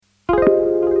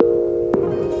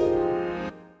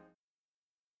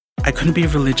I couldn't be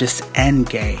religious and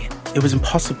gay. It was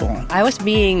impossible. I was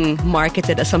being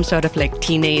marketed as some sort of like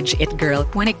teenage it girl.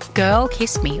 When a girl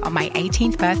kissed me on my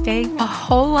 18th birthday, a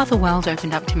whole other world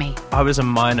opened up to me. I was a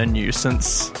minor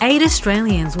nuisance. 8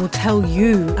 Australians will tell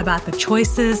you about the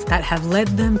choices that have led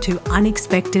them to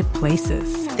unexpected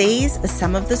places. These are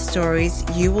some of the stories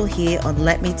you will hear on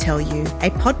Let Me Tell You, a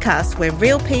podcast where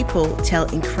real people tell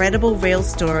incredible real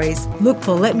stories. Look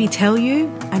for Let Me Tell You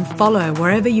and follow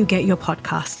wherever you get your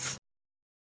podcasts.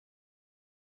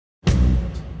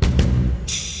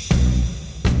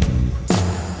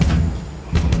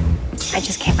 I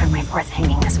just came from my 4th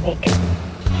hanging this week.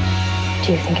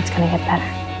 Do you think it's going to get better?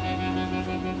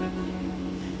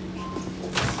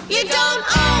 You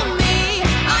don't own me,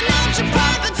 I'm not your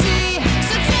property,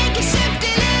 so take a shifty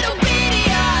little beady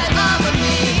eyes off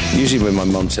of me. Usually when my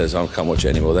mum says I can't watch it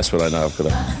anymore, that's when I know I've got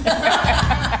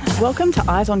to... Welcome to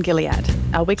Eyes on Gilead,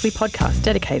 our weekly podcast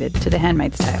dedicated to The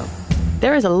Handmaid's Tale.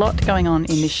 There is a lot going on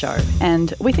in this show,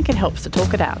 and we think it helps to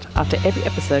talk it out after every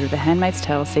episode of The Handmaid's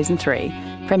Tale Season 3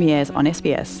 premieres on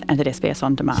SBS and at SBS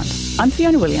On Demand. I'm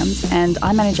Fiona Williams, and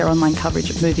I manage our online coverage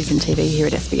of movies and TV here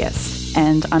at SBS.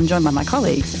 And I'm joined by my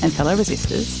colleagues and fellow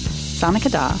resistors, Sana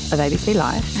Kadar of ABC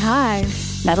Live. Hi.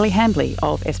 Natalie Hambley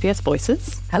of SBS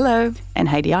Voices. Hello. And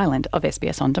Heidi Island of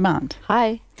SBS On Demand.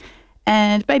 Hi.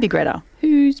 And baby Greta,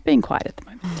 who's being quiet at the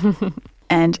moment.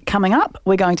 And coming up,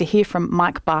 we're going to hear from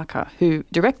Mike Barker, who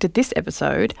directed this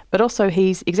episode, but also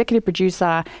he's executive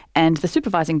producer and the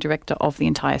supervising director of the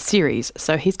entire series.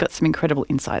 So he's got some incredible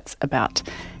insights about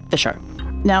the show.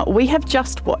 Now, we have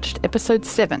just watched episode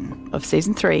 7 of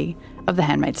season 3 of The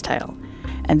Handmaid's Tale.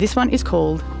 And this one is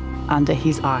called Under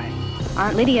His Eye.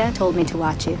 Aunt Lydia told me to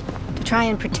watch you, to try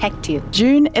and protect you.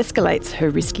 June escalates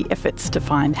her risky efforts to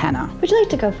find Hannah. Would you like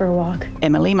to go for a walk?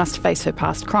 Emily must face her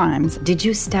past crimes. Did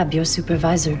you stab your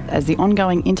supervisor? As the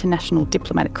ongoing international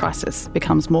diplomatic crisis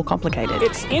becomes more complicated.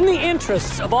 It's in the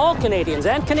interests of all Canadians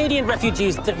and Canadian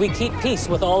refugees that we keep peace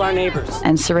with all our neighbours.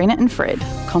 And Serena and Fred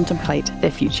contemplate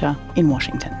their future in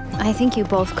Washington. I think you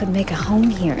both could make a home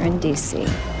here in DC.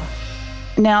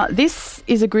 Now, this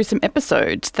is a gruesome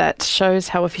episode that shows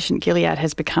how efficient Gilead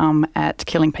has become at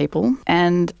killing people.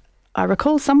 And I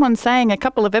recall someone saying a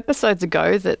couple of episodes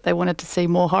ago that they wanted to see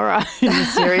more horror in the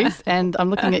series. And I'm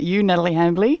looking at you, Natalie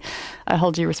Hambley. I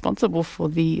hold you responsible for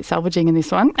the salvaging in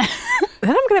this one. Then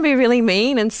I'm going to be really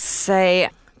mean and say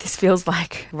this feels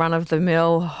like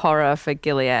run-of-the-mill horror for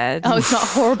Gilead. Oh, it's not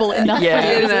horrible enough yeah. for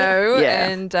you, you know? Yeah.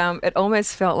 And it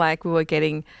almost felt like we were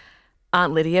getting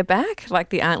Aunt Lydia back, like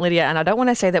the Aunt Lydia, and I don't want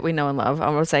to say that we know and love. I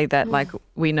want to say that like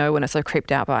we know when it's so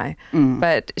creeped out by.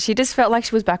 But she just felt like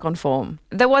she was back on form.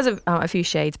 There was a few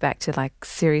shades back to like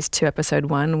series 2, episode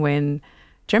 1 when,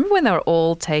 do you remember when they were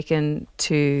all taken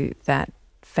to that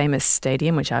famous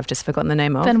stadium, which I've just forgotten the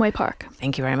name of? Fenway Park.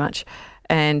 Thank you very much.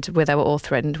 And where they were all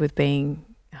threatened with being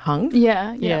hung.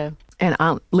 Yeah. And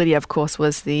Aunt Lydia, of course,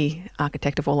 was the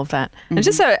architect of all of that. And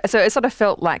just so it sort of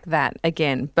felt like that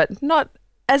again, but not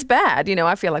as bad. You know,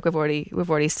 I feel like we've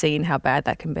already seen how bad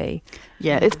that can be.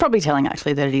 Yeah, it's probably telling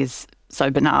actually that it is so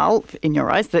banal in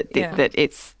your eyes that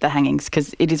it's the hangings,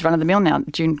 because it is run of the mill now.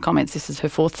 June comments this is her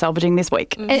 4th salvaging this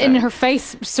week. And her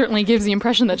face certainly gives the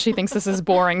impression that she thinks this is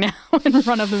boring now and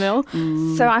run of the mill.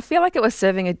 So I feel like it was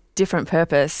serving a different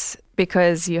purpose,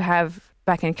 because you have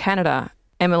back in Canada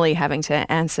Emily having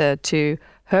to answer to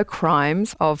her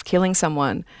crimes of killing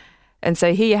someone. And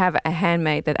so here you have a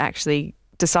handmaid that actually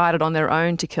decided on their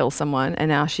own to kill someone, and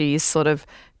now she's sort of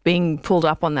being pulled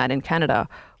up on that in Canada,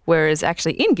 whereas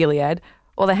actually in Gilead,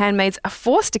 all the handmaids are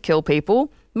forced to kill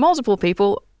people, multiple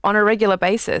people, on a regular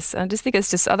basis. And I just think I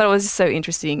thought it was so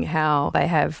interesting how they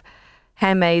have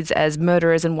handmaids as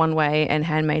murderers in one way and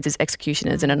handmaids as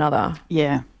executioners in another.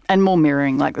 Yeah. And more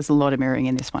mirroring, like there's a lot of mirroring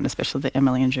in this one, especially the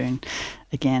Emily and June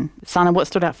again. Sana, what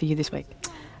stood out for you this week?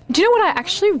 Do you know what? I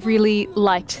actually really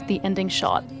liked the ending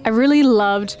shot. I really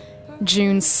loved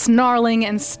June snarling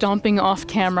and stomping off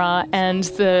camera, and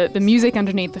the music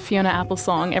underneath the Fiona Apple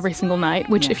song Every Single Night,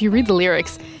 which if you read the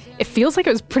lyrics, it feels like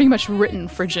it was pretty much written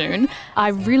for June. I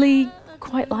really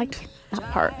quite liked that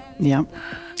part. Yeah.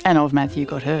 And of Matthew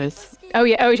got hers. Oh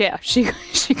yeah. She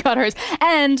got hers.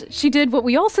 And she did what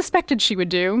we all suspected she would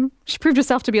do. She proved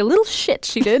herself to be a little shit,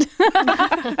 she did.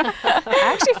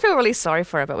 I actually feel really sorry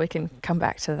for her, but we can come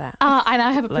back to that. And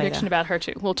I have a later. prediction about her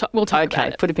too. We'll talk about it.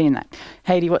 Okay, put a pin in that.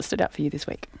 Heidi, what stood out for you this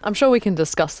week? I'm sure we can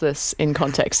discuss this in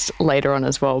context later on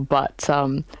as well, but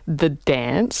the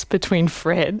dance between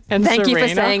Fred and Thank Serena. you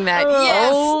for saying that.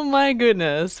 Yes. Oh my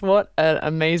goodness, what an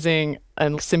amazing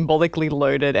and symbolically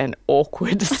loaded and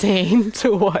awkward scene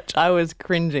to watch. I was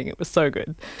cringing. It was so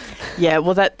good. Yeah,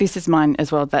 well, this is mine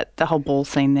as well, that the whole ball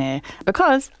scene there,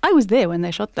 because I was there when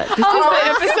they shot that. This is the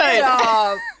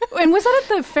episode. And was that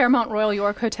at the Fairmont Royal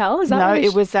York Hotel? Is that No, where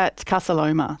it was at Casa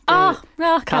Loma.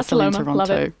 Castle in Loma. Toronto. Love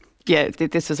it. Yeah,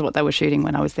 this is what they were shooting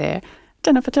when I was there.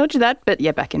 Don't know if I told you that, but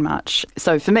yeah, back in March.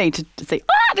 So for me to see,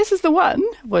 this is the one,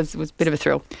 was a bit of a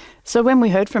thrill. So when we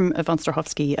heard from Yvonne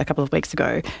Strahovski a couple of weeks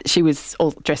ago, she was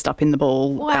all dressed up in the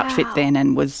ball outfit then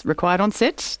and was required on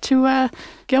set to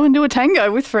go and do a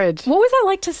tango with Fred. What was that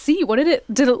like to see?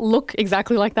 Did it look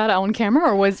exactly like that on camera,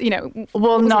 or was,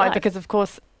 Well, no, because of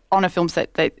course on a film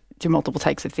set they do multiple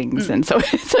takes of things, and so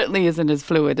it certainly isn't as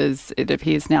fluid as it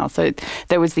appears now. So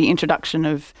there was the introduction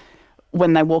of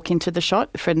when they walk into the shot,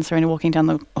 Fred and Serena walking down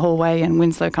the hallway and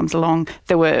Winslow comes along,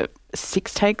 there were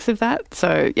 6 takes of that.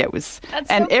 So, yeah, it was...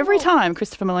 every time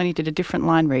Christopher Maloney did a different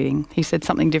line reading, he said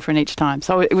something different each time.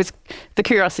 So it was... The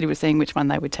curiosity was seeing which one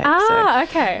they would take.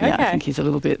 Okay. Yeah, I think he's a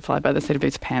little bit fly by the seat of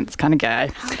his pants kind of guy.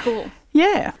 Cool.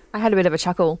 Yeah. I had a bit of a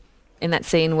chuckle in that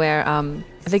scene where I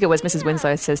think it was Mrs.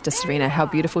 Winslow says to Serena how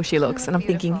beautiful she looks. And I'm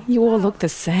thinking, you all look the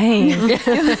same.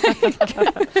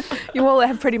 You all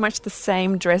have pretty much the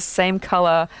same dress, same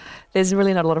colour. There's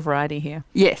really not a lot of variety here.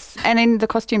 Yes. And in the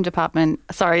costume department,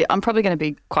 sorry, I'm probably going to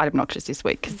be quite obnoxious this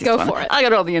week. Go for it. I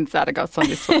got all the insider goss on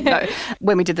this one. No.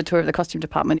 When we did the tour of the costume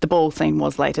department, the ball scene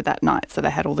was later that night. So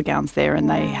they had all the gowns there and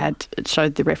they had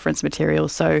showed the reference material.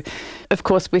 So, of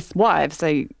course, with wives,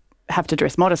 they have to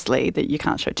dress modestly, that you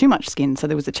can't show too much skin. So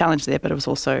there was a challenge there, but it was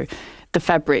also the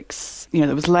fabrics,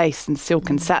 there was lace and silk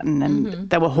and satin, and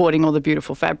they were hoarding all the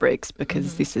beautiful fabrics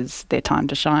because this is their time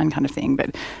to shine kind of thing,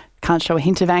 but can't show a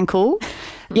hint of ankle.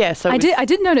 Yeah, so I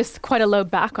did notice quite a low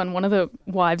back on one of the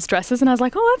wives' dresses, and I was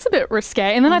like, oh, that's a bit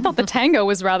risque. And then I thought the tango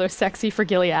was rather sexy for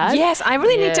Gilead. Yes, I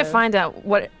really need to find out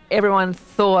what everyone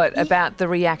thought about the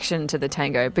reaction to the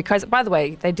tango, because, by the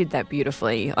way, they did that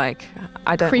beautifully. Like,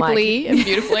 I don't creepily and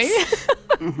beautifully.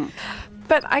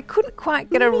 But I couldn't quite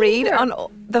get a read on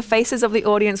the faces of the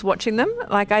audience watching them.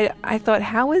 Like, I thought,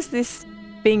 how is this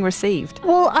being received?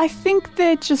 Well, I think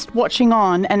they're just watching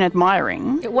on and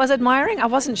admiring. It was admiring? I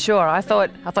wasn't sure. I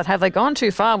thought, have they gone too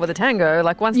far with the tango?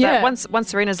 Like once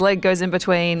Serena's leg goes in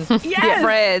between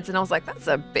Fred's, and I was like, that's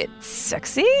a bit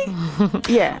sexy.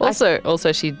 Yeah.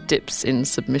 Also, she dips in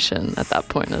submission at that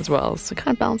point as well, so it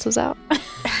kind of balances out.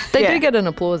 They do get an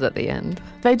applause at the end.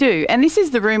 They do. And this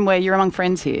is the room where you're among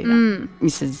friends here.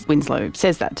 Mrs. Winslow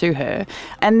says that to her.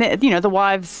 And, the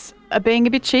wives are being a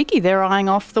bit cheeky. They're eyeing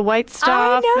off the wait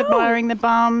staff, admiring the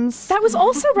bums. That was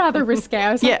also rather risque.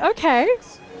 I was like, okay.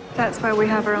 That's why we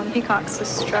have our own peacocks to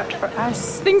strut for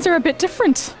us. Things are a bit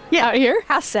different out here.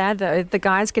 How sad, though. The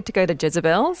guys get to go to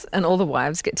Jezebel's and all the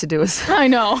wives get to do is... I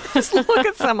know. Just look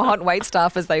at some hot wait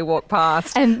staff as they walk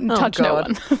past. And touch no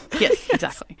one. Yes,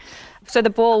 exactly. So the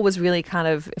ball was really kind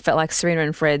of, it felt like Serena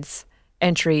and Fred's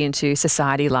entry into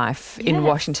society life in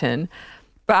Washington.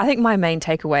 But I think my main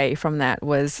takeaway from that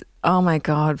was, oh my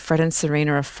God, Fred and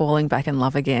Serena are falling back in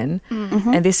love again.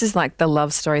 Mm-hmm. And this is like the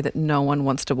love story that no one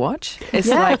wants to watch. It's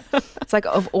like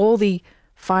of all the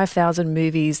 5,000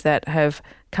 movies that have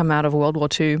come out of World War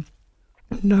II,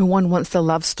 no one wants the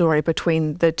love story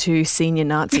between the two senior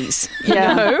Nazis.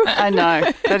 I know.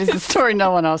 That is the story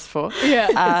no one asked for.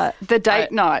 Yeah. The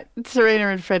date night. Serena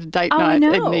and Fred date night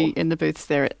in the booths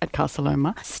there at Casa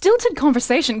Loma. Stilted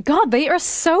conversation. God, they are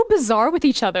so bizarre with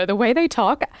each other, the way they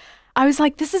talk. I was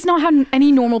like, this is not how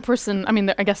any normal person, I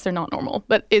mean, I guess they're not normal,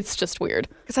 but it's just weird.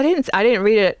 Because I didn't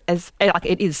read it as, like,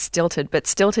 it is stilted, but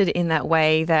stilted in that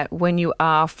way that when you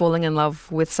are falling in love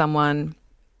with someone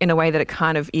in a way that it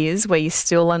kind of is, where you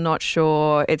still are not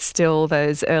sure, it's still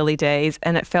those early days.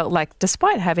 And it felt like,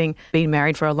 despite having been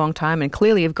married for a long time and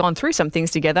clearly have gone through some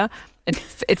things together, it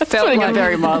felt like...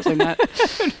 very mildly, Matt.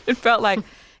 It felt like,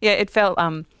 it felt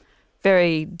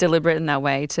very deliberate in that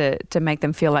way to make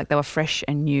them feel like they were fresh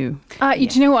and new. Do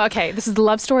you know what? Okay, this is the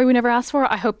love story we never asked for.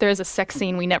 I hope there's a sex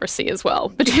scene we never see as well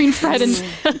between Fred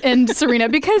and Serena,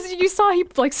 because you saw he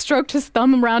like stroked his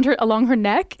thumb around her along her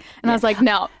neck, and I was like,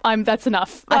 no, that's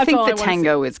enough. I think the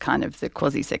tango is kind of the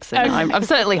quasi-sex scene. Okay. I'm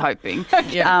certainly hoping.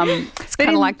 It's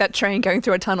kind of like that train going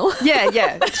through a tunnel.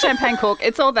 Yeah. Champagne cork.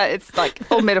 It's all that. It's like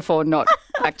all metaphor, not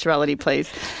actuality, please.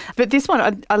 But this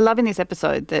one, I love in this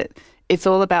episode that it's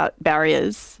all about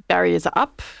barriers. Barriers are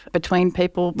up between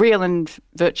people, real and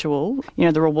virtual.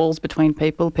 There are walls between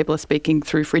people. People are speaking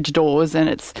through fridge doors, and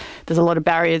there's a lot of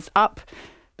barriers up,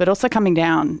 but also coming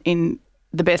down in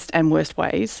the best and worst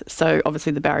ways. So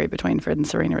obviously the barrier between Fred and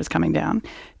Serena is coming down.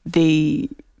 The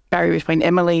barrier between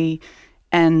Emily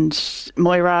and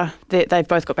Moira, they've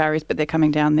both got barriers, but they're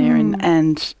coming down there.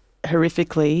 And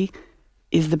horrifically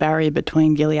is the barrier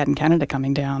between Gilead and Canada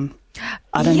coming down.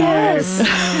 I don't know.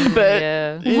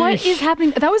 But what is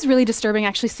happening? That was really disturbing,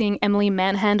 actually, seeing Emily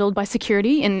manhandled by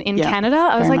security in Canada.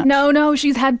 I was like, no,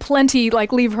 she's had plenty.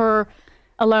 Like, leave her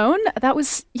alone. That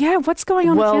was, what's going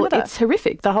on in Canada? Well, it's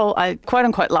horrific. The whole, I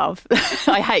quote-unquote love,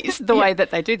 I hate the way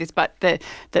that they do this, but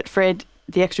that Fred,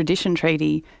 the extradition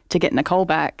treaty to get Nicole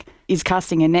back is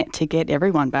casting a net to get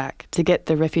everyone back, to get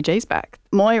the refugees back.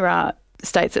 Moira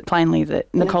states it plainly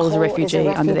that Nicole is a refugee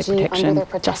under their protection,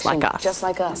 just like us. Just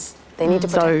like us. They need to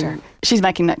protect her. She's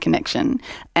making that connection.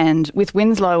 And with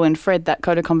Winslow and Fred, that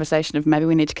coded conversation of maybe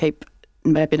we need to keep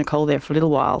maybe Nicole there for a little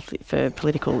while for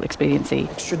political expediency.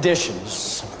 Extradition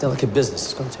is delicate business.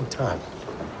 It's going to take time.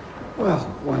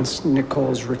 Well, once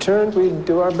Nicole's returned, we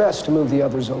do our best to move the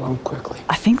others along quickly.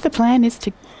 I think the plan is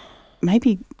to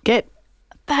maybe get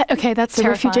that's the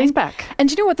terrifying. refugees back. And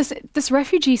do you know what? This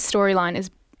refugee storyline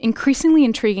is increasingly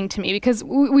intriguing to me, because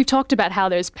we've talked about how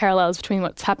there's parallels between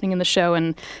what's happening in the show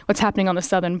and what's happening on the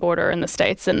southern border in the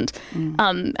States. And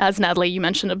as Natalie, you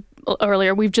mentioned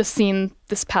earlier, we've just seen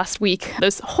this past week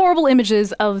those horrible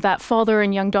images of that father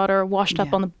and young daughter washed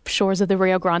up on the shores of the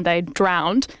Rio Grande,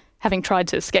 drowned, having tried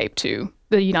to escape to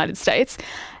the United States.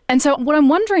 And so what I'm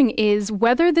wondering is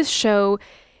whether this show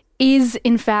is,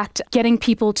 in fact, getting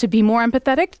people to be more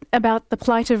empathetic about the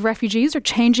plight of refugees or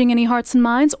changing any hearts and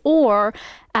minds, or,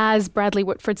 as Bradley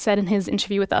Whitford said in his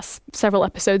interview with us several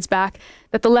episodes back,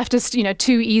 that the leftist,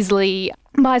 too easily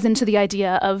buys into the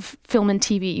idea of film and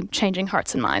TV changing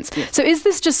hearts and minds. Yes. So is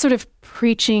this just sort of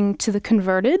preaching to the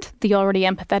converted, the already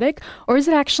empathetic, or is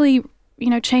it actually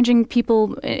changing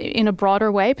people in a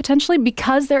broader way, potentially,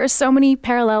 because there are so many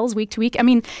parallels week to week? I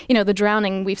mean, the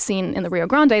drowning we've seen in the Rio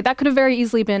Grande, that could have very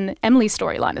easily been Emily's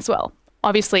storyline as well.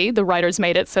 Obviously, the writers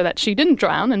made it so that she didn't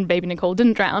drown and baby Nicole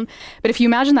didn't drown. But if you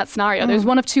imagine that scenario, there's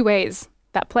one of two ways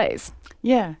that plays.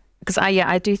 Yeah. Because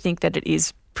I do think that it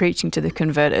is preaching to the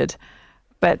converted,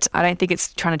 but I don't think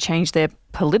it's trying to change their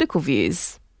political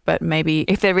views. But maybe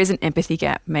if there is an empathy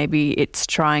gap, maybe it's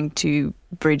trying to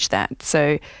bridge that.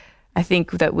 So I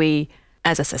think that we,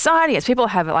 as a society, as people,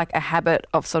 have like a habit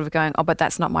of sort of going, but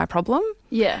that's not my problem.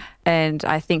 Yeah. And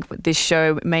I think what this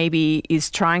show maybe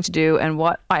is trying to do, and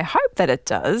what I hope that it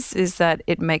does, is that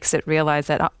it makes it realise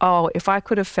that, if I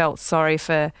could have felt sorry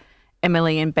for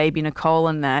Emily and baby Nicole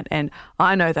and that, and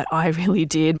I know that I really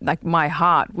did, like my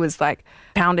heart was like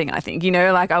pounding, I think,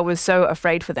 like I was so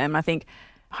afraid for them. I think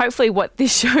hopefully what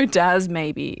this show does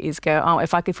maybe is go,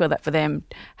 if I could feel that for them,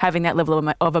 having that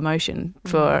level of emotion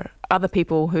for other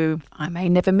people who I may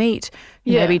never meet,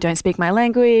 who maybe don't speak my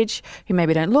language, who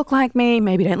maybe don't look like me,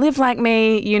 maybe don't live like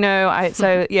me,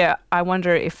 I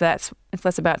wonder if it's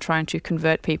less about trying to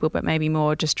convert people, but maybe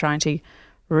more just trying to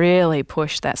really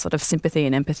push that sort of sympathy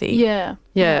and empathy. Yeah,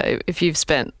 if you've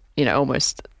spent,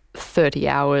 almost 30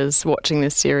 hours watching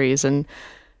this series and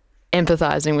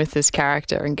empathizing with this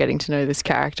character and getting to know this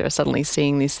character, suddenly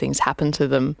seeing these things happen to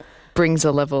them brings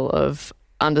a level of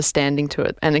understanding to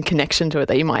it and a connection to it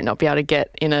that you might not be able to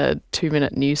get in a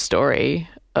 2-minute news story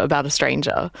about a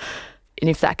stranger. And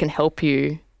if that can help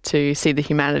you to see the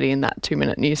humanity in that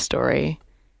 2-minute news story,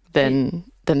 then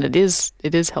it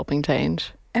is helping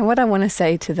change. And what I want to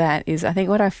say to that is, I think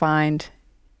what I find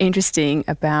interesting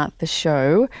about the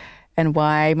show and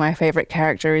why my favourite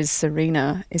character is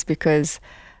Serena is because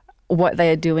what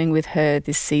they are doing with her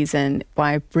this season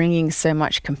by bringing so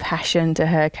much compassion to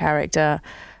her character,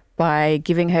 by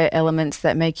giving her elements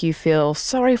that make you feel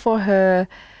sorry for her,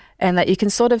 and that you can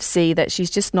sort of see that she's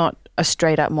just not a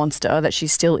straight-up monster, that she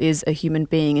still is a human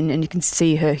being, and you can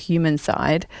see her human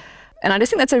side. And I just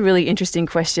think that's a really interesting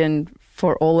question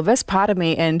for all of us. Part of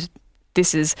me, and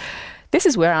this is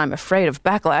where I'm afraid of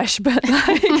backlash, but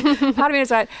part of me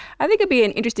is like, I think it'd be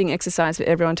an interesting exercise for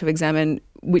everyone to examine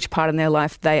which part in their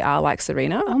life they are like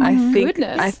Serena. Oh my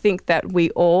goodness. I think that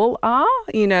we all are,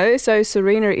 so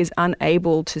Serena is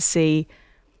unable to see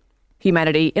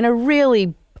humanity in a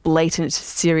really blatant,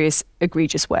 serious,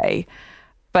 egregious way.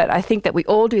 But I think that we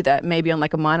all do that, maybe on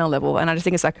like a minor level. And I just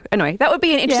think it's like, anyway, that would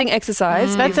be an interesting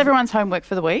exercise. That's everyone's homework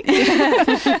for the week.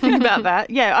 Think about that.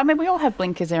 Yeah, I mean, we all have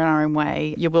blinkers there in our own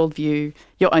way. Your worldview,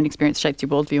 your own experience shapes your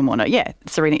worldview and whatnot. Yeah,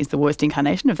 Serena is the worst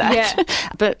incarnation of that. Yeah.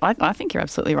 But I think you're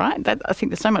absolutely right. I think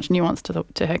there's so much nuance to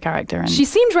her character. And she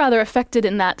seemed rather affected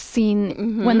in that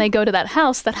scene when they go to that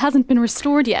house that hasn't been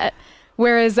restored yet,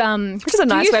 Whereas, which is a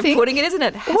nice way of putting it, isn't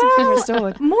it? Hasn't been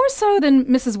restored. More so than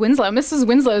Mrs. Winslow. Mrs.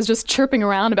 Winslow is just chirping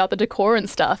around about the decor and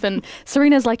stuff, and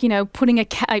Serena's like, putting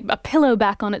a pillow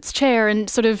back on its chair and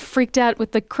sort of freaked out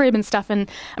with the crib and stuff. And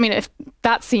I mean, if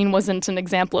that scene wasn't an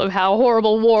example of how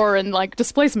horrible war and like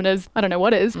displacement is, I don't know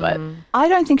what is. But I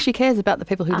don't think she cares about the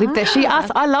people who live there. She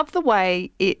asked. I love the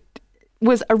way it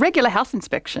was a regular house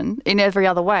inspection in every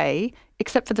other way,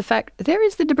 except for the fact there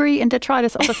is the debris and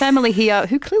detritus of a family here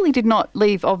who clearly did not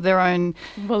leave of their own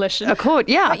volition. Accord.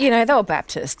 Yeah. But, they were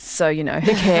Baptists, so,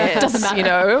 who cares? Doesn't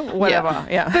matter. Whatever.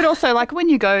 Yeah. But also, like, when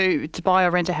you go to buy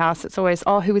or rent a house, it's always,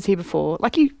 who was here before?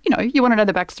 Like, you want to know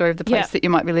the backstory of the place that you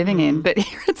might be living in. But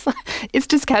here it's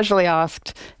just casually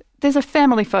asked, there's a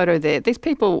family photo there. These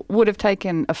people would have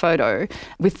taken a photo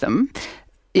with them.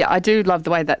 Yeah, I do love the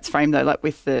way that's framed, though, like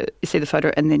you see the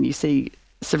photo and then you see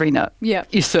Serena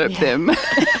usurp them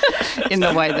in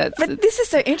the way that's... But this is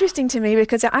so interesting to me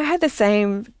because I had the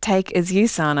same take as you,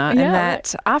 Sana, in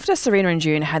that after Serena and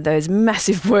June had those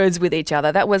massive words with each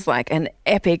other, that was like an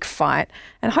epic fight.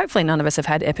 And hopefully none of us have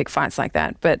had epic fights like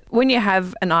that. But when you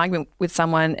have an argument with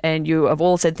someone and you have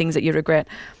all said things that you regret,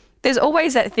 there's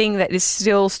always that thing that is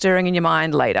still stirring in your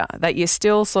mind later, that you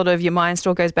still your mind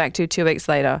still goes back to 2 weeks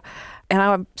later. And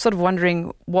I'm sort of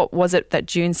wondering, what was it that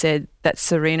June said that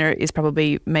Serena is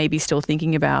probably maybe still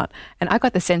thinking about? And I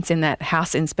got the sense in that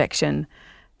house inspection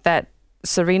that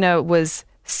Serena was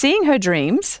seeing her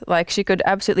dreams, like she could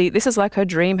absolutely, this is like her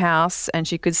dream house and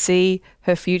she could see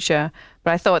her future.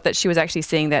 But I thought that she was actually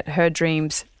seeing that her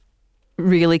dreams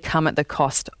really come at the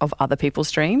cost of other people's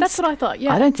dreams. That's what I thought,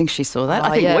 I don't think she saw that.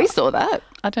 I think we saw that.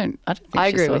 I don't think I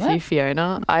she agree saw with that. you,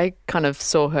 Fiona. I kind of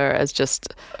saw her as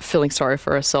just feeling sorry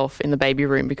for herself in the baby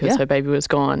room because her baby was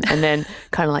gone, and then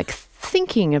kind of like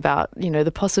thinking about,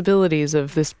 the possibilities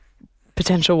of this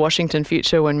potential Washington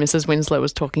future when Mrs. Winslow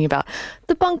was talking about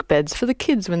the bunk beds for the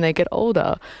kids when they get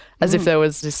older, as if there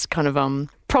was this kind of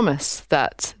promise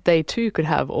that they too could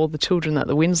have all the children that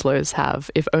the Winslows have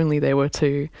if only they were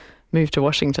to move to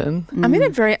Washington. I'm in a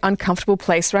very uncomfortable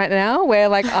place right now where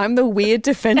I'm the weird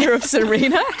defender of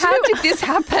Serena. How did this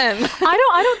happen?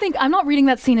 I don't think, I'm not reading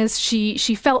that scene as she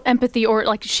felt empathy or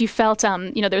like she felt,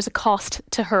 there's a cost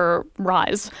to her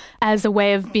rise as a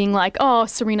way of being like, oh,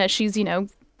 Serena, she's,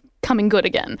 coming good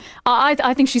again.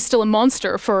 I think she's still a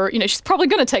monster for, she's probably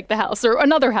going to take the house or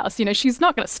another house. She's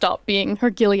not going to stop being her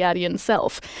Gileadian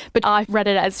self. But I read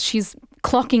it as she's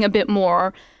clocking a bit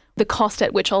more the cost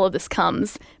at which all of this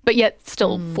comes, but yet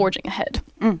still forging ahead.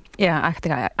 Yeah, I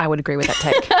think I would agree with that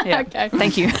take. Yeah. Okay.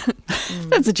 Thank you.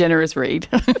 That's a generous read.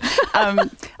 I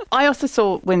also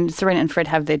saw when Serena and Fred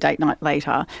have their date night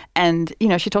later, and,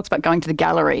 she talks about going to the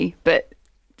gallery, but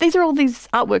these are all these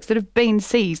artworks that have been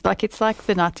seized. Like, it's like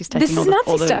the Nazis taking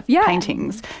all the stuff.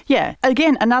 paintings. Yeah.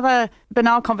 Again, another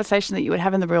banal conversation that you would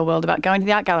have in the real world about going to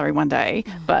the art gallery one day.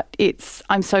 But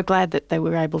I'm so glad that they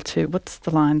were able to, what's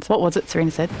the lines? What was it Serena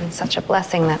said? It's such a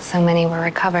blessing that so many were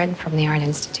recovered from the Art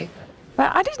Institute.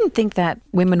 But I didn't think that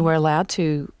women were allowed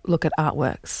to look at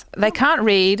artworks. They can't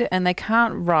read and they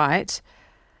can't write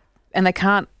and they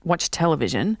can't watch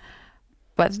television,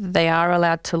 but they are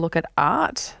allowed to look at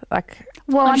art.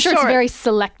 Well, I'm sure it's very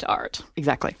select art.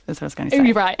 Exactly. That's what I was going to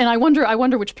say. Right. And I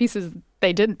wonder which pieces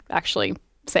they did actually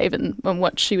save and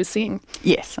what she was seeing.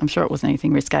 Yes, I'm sure it wasn't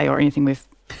anything risque or anything with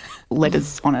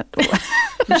letters on it.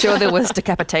 I'm sure there was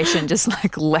decapitation just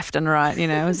left and right,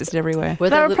 it was just everywhere.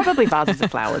 There were probably vases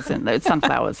of flowers and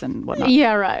sunflowers and whatnot.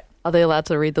 Yeah, right. Are they allowed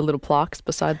to read the little plaques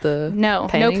beside the no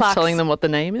paintings, plaques. telling them what the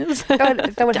name is?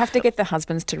 They would have to get the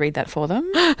husbands to read that for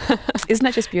them. Isn't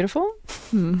that just beautiful?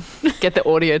 Get the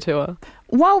audio tour.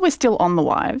 While we're still on the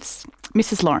wives,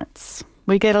 Mrs. Lawrence,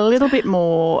 we get a little bit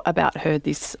more about her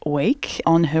this week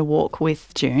on her walk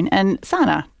with June. And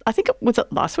Sana, I think it was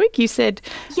last week you said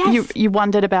you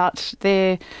wondered about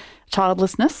their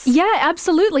childlessness. Yeah,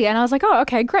 absolutely. And I was like, oh,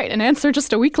 okay, great. An answer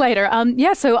just a week later.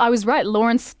 So I was right.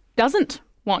 Lawrence doesn't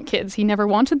want kids. He never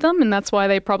wanted them, and that's why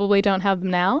they probably don't have them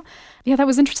now. Yeah, that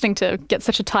was interesting to get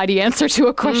such a tidy answer to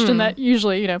a question that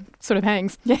usually, sort of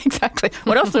hangs. Yeah, exactly.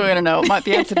 What else are we going to know? It might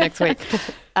be answered next week.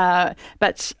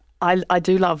 But I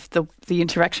do love the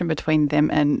interaction between them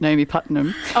and Naomi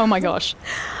Putnam. Oh, my gosh.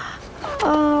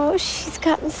 Oh, she's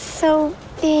gotten so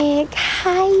big.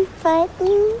 Hi,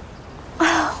 Button.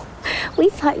 Oh, we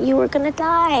thought you were going to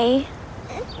die.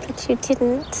 But you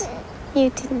didn't.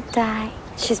 You didn't die.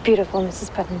 She's beautiful,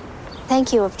 Mrs. Putnam.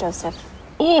 Thank you, of Joseph.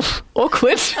 Oof,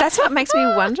 awkward. That's what makes me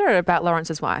wonder about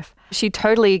Lawrence's wife. She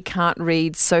totally can't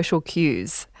read social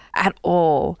cues at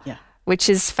all, which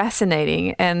is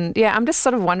fascinating. And, I'm just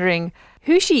sort of wondering,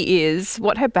 who she is,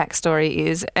 what her backstory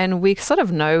is, and we sort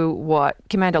of know what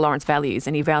Commander Lawrence values,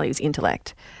 and he values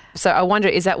intellect. So I wonder,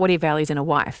 is that what he values in a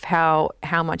wife? How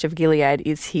much of Gilead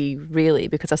is he really?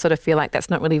 Because I sort of feel like that's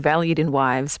not really valued in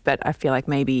wives, but I feel like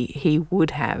maybe he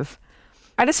would have.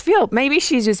 I just feel maybe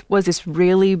she just was this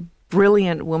really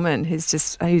brilliant woman who's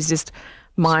just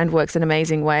mind works in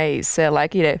amazing ways. So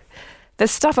like, you know, the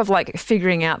stuff of like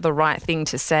figuring out the right thing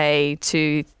to say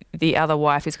to the other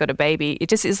wife who's got a baby, it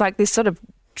just is like this sort of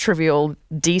trivial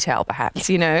detail, perhaps,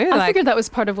 you know? I figured that was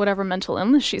part of whatever mental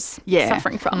illness she's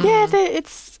suffering from. Yeah,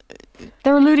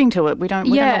 they're alluding to it. We don't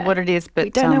know what it is, but we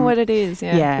don't know what it is.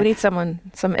 Yeah. We need some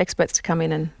experts to come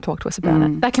in and talk to us about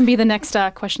it. That can be the next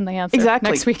question they answer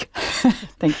next week.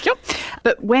 Thank you.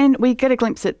 But when we get a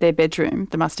glimpse at their bedroom,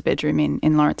 the master bedroom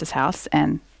in Lawrence's house,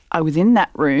 and I was in that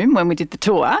room when we did the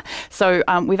tour. So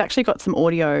we've actually got some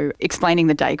audio explaining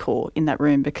the decor in that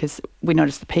room because we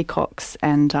noticed the peacocks.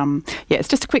 And it's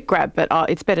just a quick grab, but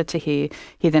it's better to hear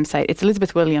them say it. It's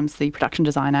Elizabeth Williams, the production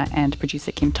designer, and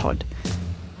producer Kim Todd.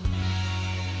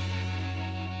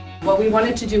 What we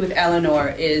wanted to do with Eleanor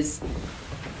is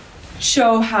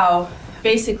show how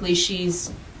basically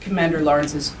she's Commander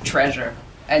Lawrence's treasure.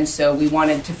 And so we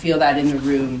wanted to feel that in the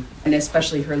room, and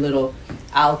especially her little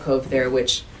alcove there,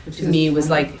 which to me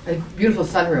was like a beautiful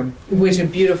sunroom. Which a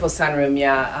beautiful sunroom,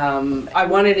 yeah. I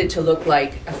wanted it to look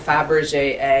like a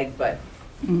Fabergé egg, but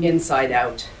inside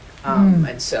out.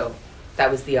 And so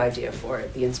that was the idea for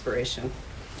it, the inspiration.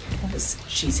 Because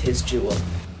she's his jewel.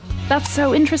 That's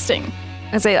so interesting.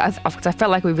 I felt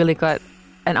like we really got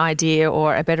an idea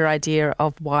or a better idea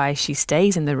of why she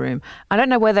stays in the room. I don't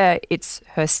know whether it's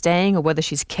her staying or whether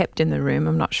she's kept in the room.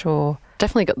 I'm not sure.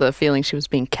 Definitely got the feeling she was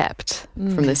being kept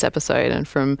from this episode and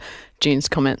from June's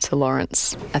comment to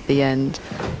Lawrence at the end.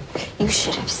 You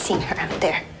should have seen her out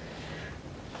there.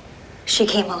 She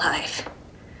came alive.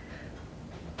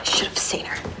 You should have seen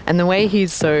her. And the way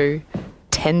he's so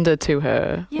tender to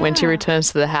her when she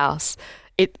returns to the house,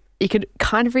 you could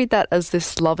kind of read that as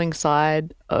this loving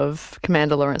side of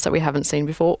Commander Lawrence that we haven't seen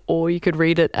before, or you could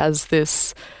read it as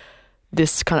this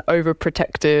kind of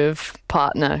overprotective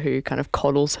partner who kind of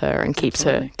coddles her and keeps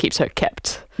her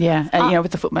kept. Yeah, and,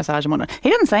 with the foot massage and whatnot. He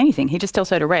doesn't say anything. He just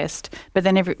tells her to rest, but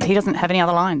then he doesn't have any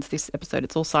other lines this episode.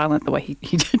 It's all silent, the way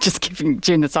he just giving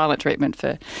June the silent treatment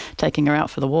for taking her out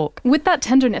for the walk. With that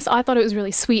tenderness, I thought it was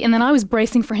really sweet, and then I was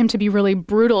bracing for him to be really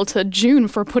brutal to June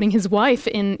for putting his wife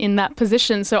in that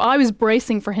position. So I was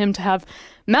bracing for him to have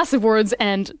massive words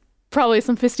and probably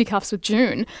some fisticuffs with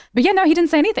June. But yeah, no, he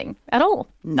didn't say anything at all.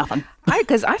 Nothing.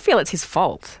 Because I feel it's his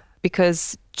fault,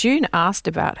 because June asked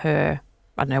about her,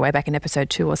 I don't know, way back in episode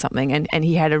 2 or something, and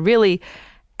he had a really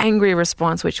angry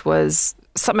response, which was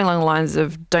something along the lines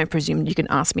of, don't presume you can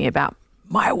ask me about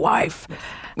my wife,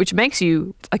 which makes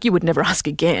you, like, you would never ask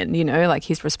again, like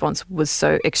his response was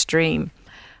so extreme.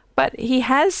 But he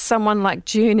has someone like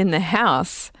June in the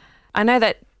house. I know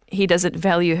that he doesn't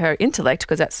value her intellect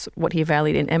because that's what he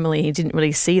valued in Emily. He didn't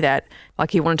really see that.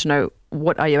 Like, he wanted to know,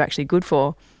 what are you actually good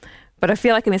for? But I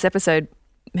feel like in this episode,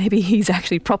 maybe he's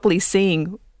actually properly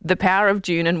seeing the power of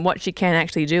June and what she can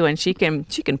actually do. And she can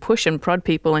push and prod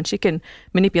people and she can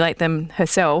manipulate them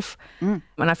herself. And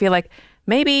I feel like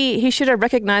maybe he should have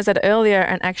recognized that earlier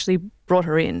and actually brought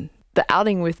her in. The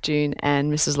outing with June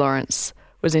and Mrs. Lawrence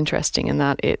was interesting in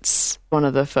that it's one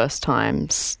of the first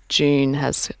times June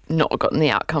has not gotten the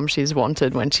outcome she's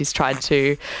wanted when she's tried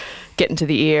to get into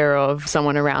the ear of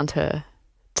someone around her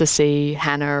to see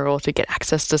Hannah or to get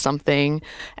access to something.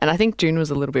 And I think June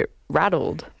was a little bit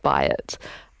rattled by it.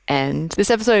 And this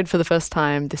episode, for the first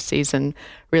time this season,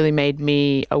 really made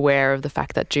me aware of the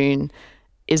fact that June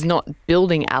is not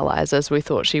building allies as we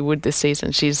thought she would this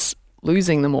season. She's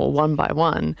losing them all one by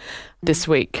one. This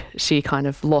week, she kind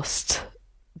of lost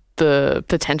the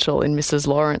potential in Mrs.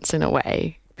 Lawrence in a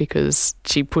way because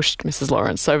she pushed Mrs.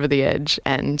 Lawrence over the edge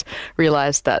and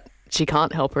realised that she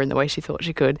can't help her in the way she thought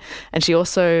she could. And she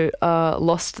also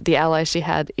lost the ally she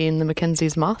had in the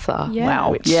Mackenzies' Martha. Yeah.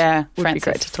 Wow. Which would Frances, be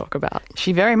great to talk about.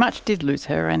 She very much did lose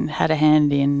her and had a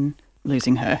hand in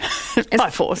losing her by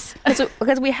force.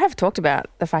 Because we have talked about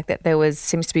the fact that there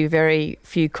seems to be very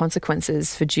few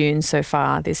consequences for June so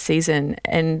far this season.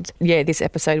 And yeah, this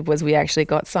episode we actually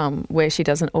got some where she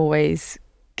doesn't always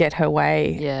get her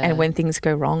way. Yeah. And when things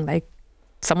go wrong,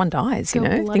 someone dies,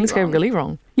 things go really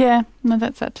wrong. Yeah, no,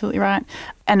 that's absolutely right.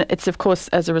 And it's, of course,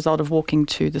 as a result of walking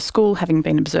to the school, having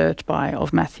been observed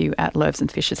of Matthew at Loaves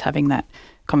and Fishes, having that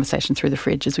conversation through the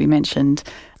fridge, as we mentioned.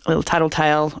 A little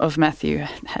tattletale of Matthew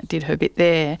did her bit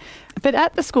there. But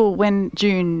at the school, when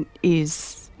June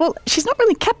is, well, she's not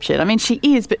really captured. I mean, she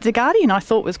is, but the Guardian, I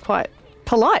thought, was quite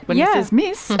polite when he Yeah. says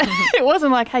miss. It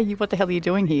wasn't like, hey, what the hell are you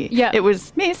doing here? Yeah. It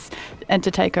was miss, and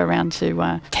to take her around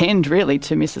to tend really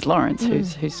to Mrs. Lawrence,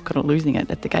 who's kind of losing it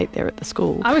at the gate there at the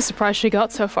school. I was surprised she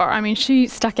got so far. I mean, she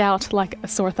stuck out like a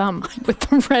sore thumb with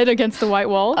the red against the white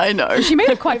wall. I know. She made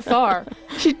it quite far.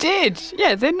 She did.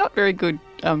 Yeah, they're not very good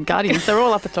guardians. They're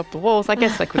all up atop the walls. I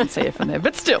guess they couldn't see her from there,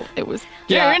 but still, it was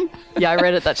June. Yeah, I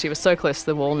read it that she was so close to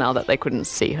the wall now that they couldn't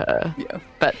see her. Yeah.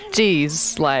 But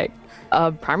geez, like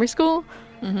primary school,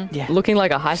 Yeah. looking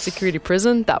like a high security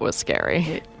prison, that was scary.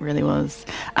 It really was.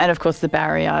 And of course, the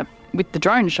barrier with the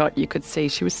drone shot, you could see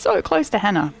she was so close to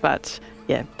Hannah, but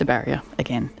yeah, the barrier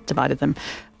again divided them.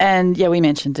 And yeah, we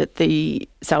mentioned it. The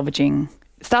salvaging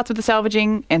starts with the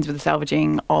salvaging, ends with the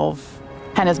salvaging of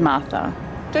Hannah's Martha.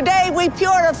 Today we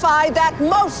purify that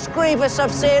most grievous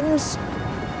of sins,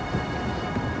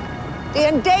 the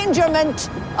endangerment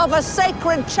of a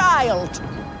sacred child.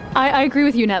 I agree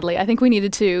with you, Natalie. I think we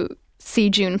needed to see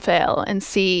June fail and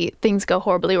see things go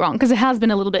horribly wrong, because it has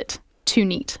been a little bit too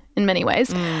neat in many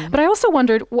ways. But I also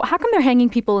wondered, how come they're hanging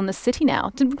people in the city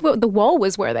now? The wall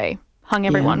was where they hung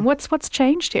everyone. Yeah. What's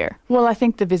changed here? Well, I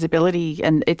think the visibility,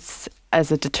 and it's as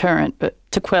a deterrent, but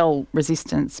to quell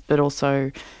resistance, but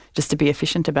also just to be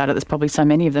efficient about it. There's probably so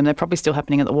many of them. They're probably still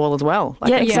happening at the wall as well.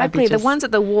 Yeah, it's exactly. maybe The ones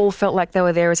at the wall felt like they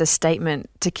were there as a statement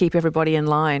to keep everybody in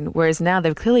line, whereas now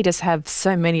they clearly just have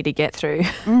so many to get through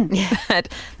that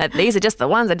these are just the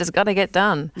ones that just got to get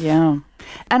done. Yeah.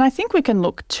 And I think we can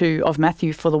look to of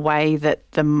Matthew for the way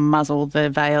that the muzzle, the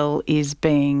veil, is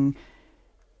being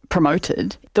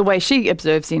promoted. The way she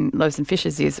observes in Loaves and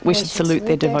Fishes is we should salute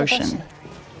their devotion.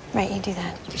 Right, you do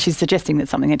that. She's suggesting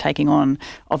that's something they're taking on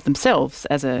of themselves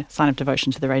as a sign of devotion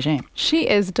to the regime. She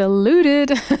is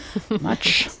deluded.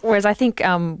 Much. Whereas I think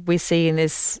we see in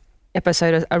this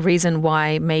episode a reason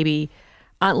why maybe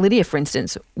Aunt Lydia, for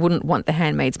instance, wouldn't want the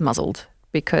handmaids muzzled,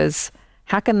 because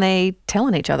how can they tell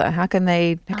on each other? How can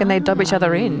they dob each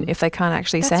other in if they can't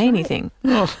actually say anything?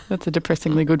 Oh, that's a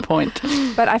depressingly good point.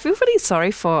 But I feel really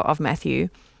sorry of Matthew,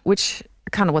 which I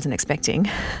kind of wasn't expecting.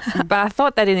 But I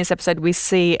thought that in this episode we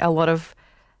see a lot of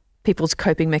people's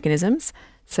coping mechanisms.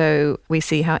 So we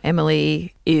see how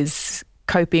Emily is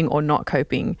coping or not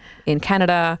coping in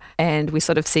Canada, and we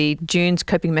sort of see June's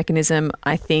coping mechanism,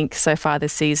 I think, so far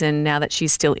this season, now that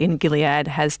she's still in Gilead,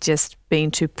 has just been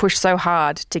to push so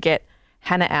hard to get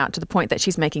Hannah out to the point that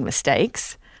she's making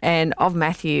mistakes. And of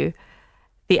Matthew,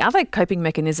 the other coping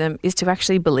mechanism is to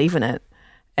actually believe in it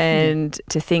and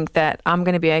to think that I'm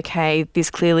going to be okay, this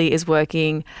clearly is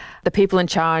working, the people in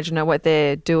charge know what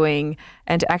they're doing,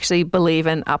 and to actually believe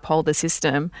and uphold the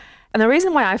system. And the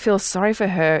reason why I feel sorry for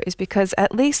her is because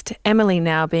at least Emily,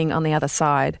 now being on the other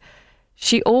side,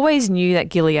 she always knew that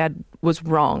Gilead was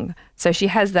wrong, so she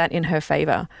has that in her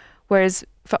favour. Whereas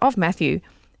for of Matthew,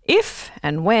 if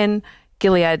and when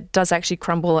Gilead does actually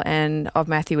crumble and of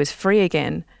Matthew is free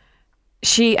again,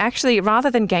 she actually,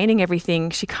 rather than gaining everything,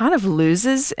 she kind of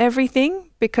loses everything,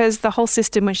 because the whole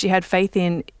system which she had faith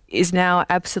in is now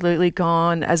absolutely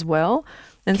gone as well.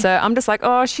 And so I'm just like,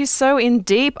 oh, she's so in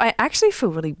deep. I actually feel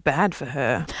really bad for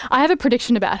her. I have a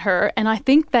prediction about her, and I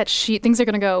think that things are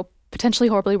going to go potentially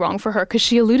horribly wrong for her, because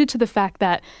she alluded to the fact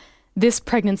that this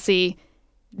pregnancy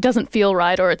doesn't feel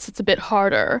right, or it's a bit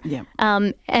harder. Yeah.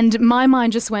 And my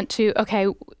mind just went to, okay,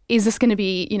 is this going to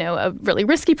be, a really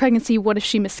risky pregnancy? What if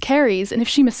she miscarries? And if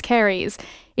she miscarries,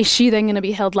 is she then going to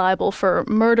be held liable for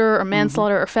murder or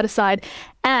manslaughter or feticide?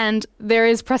 And there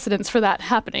is precedence for that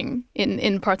happening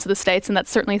in parts of the states, and that's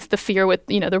certainly the fear with,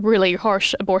 the really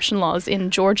harsh abortion laws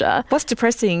in Georgia. What's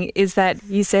depressing is that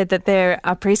you said that there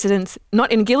are precedents,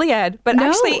 not in Gilead, but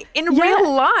actually in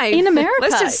real life. In America.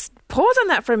 Let's just pause on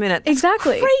that for a minute. That's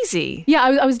exactly. Crazy. Yeah,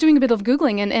 I was doing a bit of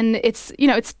Googling, and it's,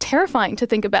 it's terrifying to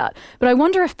think about. But I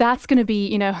wonder if that's going to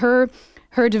be,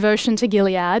 her devotion to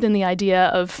Gilead and the idea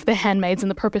of the handmaids and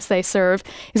the purpose they serve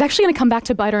is actually going to come back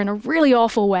to bite her in a really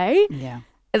awful way. Yeah.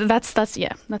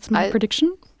 That's my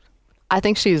prediction. I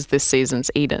think she's this season's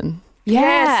Eden.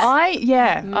 Yes.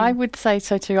 I would say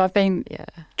so too. I've been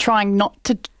trying not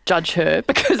to judge her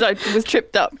because I was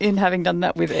tripped up in having done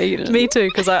that with Eden. Me too,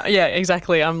 because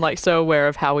exactly. I'm like so aware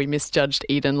of how we misjudged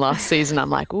Eden last season. I'm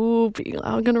like, ooh,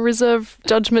 I'm going to reserve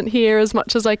judgment here as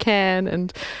much as I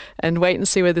can and wait and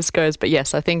see where this goes. But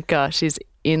yes, I think she's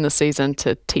in the season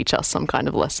to teach us some kind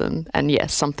of lesson. And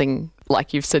yes, something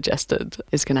like you've suggested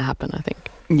is going to happen, I think.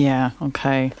 Yeah,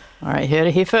 okay. All right, heard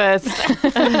it here first.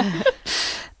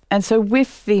 And so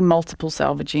with the multiple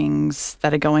salvagings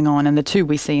that are going on, and the two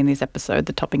we see in this episode,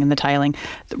 the topping and the tailing,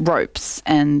 the ropes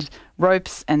and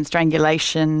ropes and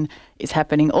strangulation is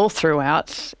happening all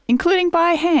throughout, including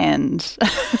by hand.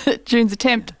 June's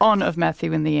attempt on of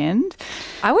Matthew in the end.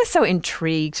 I was so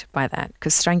intrigued by that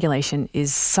because strangulation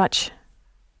is such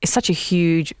a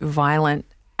huge, violent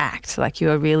act. Like, you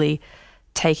are really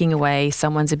taking away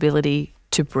someone's ability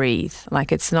to breathe.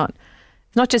 Like, it's not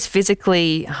just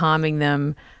physically harming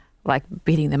them, like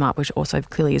beating them up, which also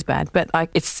clearly is bad, but like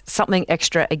it's something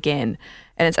extra again.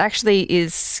 And it's actually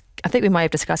I think we might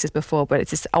have discussed this before, but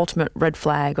it's this ultimate red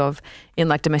flag in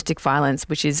like domestic violence,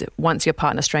 which is once your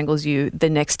partner strangles you, the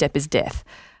next step is death.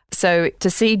 So to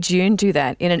see June do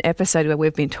that in an episode where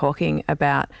we've been talking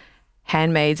about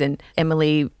handmaids and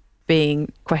Emily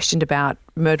being questioned about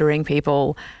murdering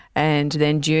people, and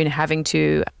then June having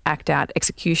to act out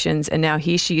executions, and now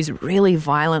here she is really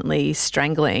violently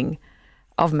strangling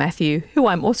of Matthew, who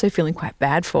I'm also feeling quite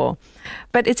bad for.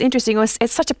 But it's interesting,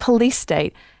 it's such a police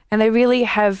state, and they really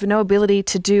have no ability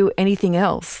to do anything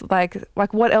else. Like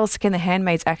what else can the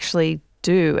handmaids actually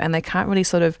do? And they can't really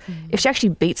sort of, if she actually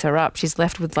beats her up, she's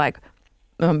left with like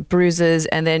bruises,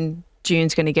 and then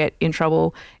June's going to get in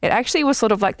trouble. It actually was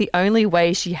sort of like the only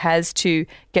way she has to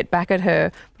get back at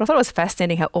her. But I thought it was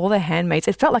fascinating how all the handmaids,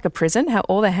 it felt like a prison, how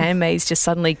all the handmaids just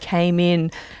suddenly came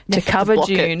in to cover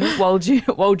June while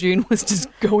June was just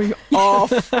going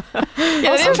off. Yeah,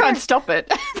 they didn't try and stop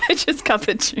it. They just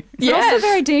covered June. It's also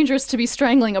very dangerous to be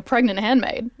strangling a pregnant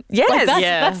handmaid. Yes. Like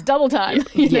that's double time.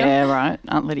 Yeah, right.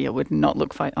 Aunt Lydia would not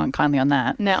look kindly on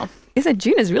that. No.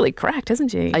 June is really cracked,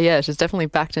 hasn't she? Yeah, she's definitely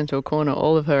backed into a corner.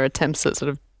 All of her attempts at sort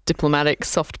of diplomatic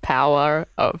soft power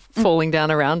of falling down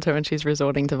around her, and she's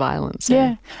resorting to violence.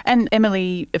 Yeah. And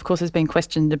Emily, of course, has been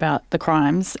questioned about the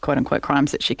crimes, quote-unquote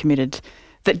crimes that she committed,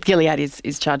 that Gilead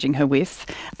is charging her with.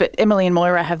 But Emily and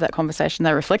Moira have that conversation.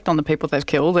 They reflect on the people they've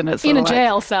killed. And it's in a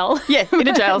jail cell. Yeah, in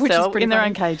a jail cell, in their funny.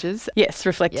 own cages. Yes,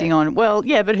 reflecting on, but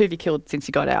who have you killed since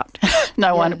you got out?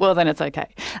 No one. Well, then it's okay.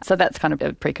 So that's kind of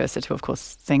a precursor to, of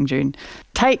course, seeing June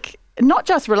not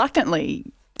just reluctantly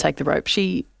take the rope.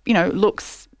 She,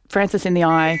 looks Francis in the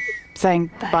eye,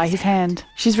 saying, by his hand.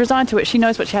 She's resigned to it. She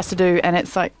knows what she has to do. And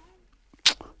it's like,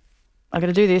 I got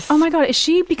to do this. Oh my God, is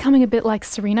she becoming a bit like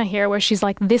Serena here, where she's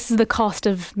like, this is the cost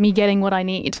of me getting what I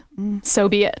need, so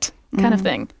be it, kind of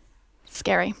thing.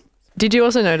 Scary. Did you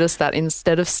also notice that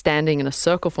instead of standing in a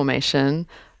circle formation,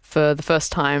 for the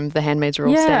first time, the handmaids are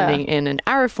all standing in an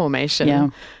arrow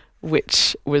formation,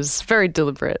 which was very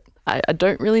deliberate. I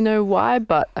don't really know why,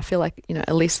 but I feel like,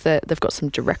 at least they've got some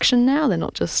direction now. They're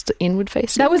not just inward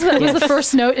facing. That was the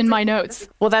first note in my notes.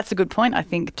 Well, that's a good point, I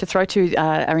think, to throw to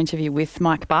our interview with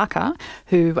Mike Barker,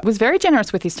 who was very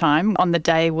generous with his time on the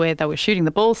day where they were shooting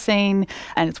the ball scene,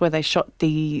 and it's where they shot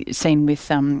the scene with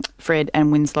Fred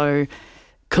and Winslow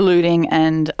colluding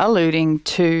and alluding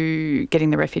to getting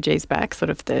the refugees back, sort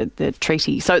of the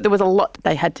treaty. So there was a lot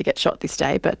they had to get shot this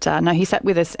day, but no, he sat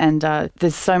with us, and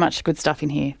there's so much good stuff in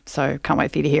here, so can't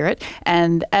wait for you to hear it.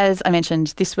 And as I mentioned,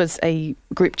 this was a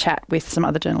group chat with some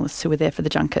other journalists who were there for the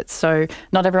junkets, so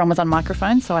not everyone was on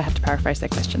microphone, so I have to paraphrase their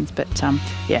questions, but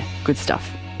good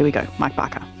stuff. Here we go, Mike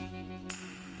Barker.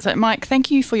 So, Mike,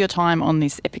 thank you for your time on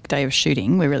this epic day of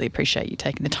shooting. We really appreciate you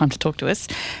taking the time to talk to us.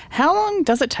 How long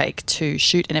does it take to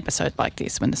shoot an episode like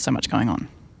this when there's so much going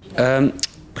on?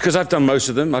 Because I've done most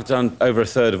of them. I've done over a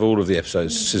third of all of the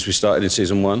episodes since we started in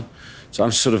season 1. So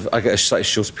I get a slightly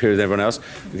shorter period than everyone else.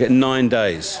 We get 9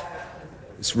 days.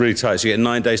 It's really tight. So you get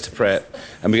 9 days to prep,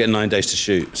 and we get 9 days to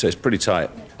shoot. So it's pretty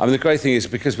tight. I mean, the great thing is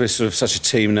because we're sort of such a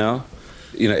team now,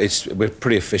 we're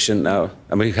pretty efficient now,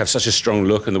 and we have such a strong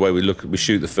look in the way we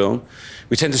shoot the film.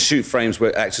 We tend to shoot frames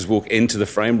where actors walk into the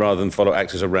frame rather than follow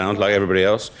actors around like everybody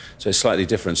else. So it's slightly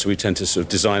different. So we tend to sort of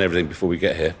design everything before we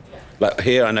get here. Like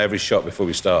here, I know every shot before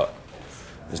we start.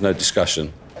 There's no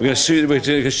discussion. We're going to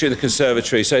shoot in the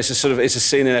conservatory. So it's a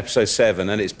scene in episode 7,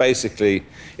 and it's basically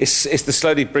it's the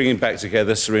slowly bringing back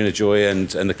together Serena Joy and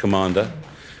the commander.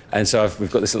 And so we've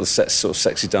got this little sort of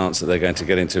sexy dance that they're going to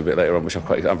get into a bit later on, which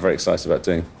I'm very excited about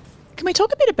doing. Can we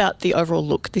talk a bit about the overall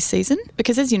look this season?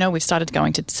 Because as you know, we've started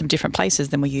going to some different places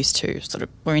than we used to.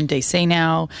 We're in DC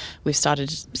now. We've started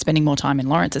spending more time in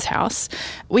Lawrence's house.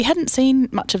 We hadn't seen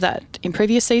much of that in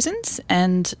previous seasons.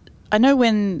 And I know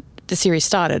when the series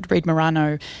started, Reed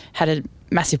Morano had a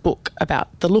massive book about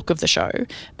the look of the show.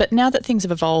 But now that things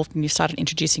have evolved and you've started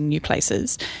introducing new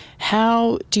places,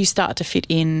 how do you start to fit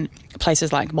in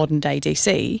places like modern day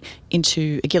DC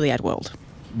into a Gilead world?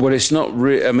 Well, it's not.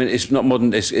 It's not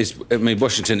modern.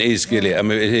 Washington is Gilead.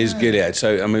 It is Gilead.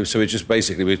 So, we just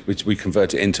basically we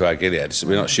convert it into our Gilead. So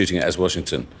we're not shooting it as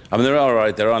Washington. There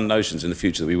are notions in the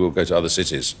future that we will go to other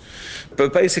cities,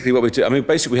 but basically what we do.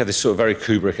 We have this sort of very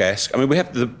Kubrick-esque. We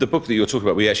have the book that you're talking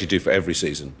about. We actually do for every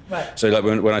season. Right. So, like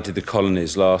when I did the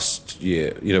colonies last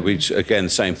year, we again the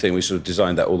same thing. We sort of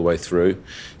designed that all the way through.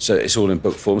 So it's all in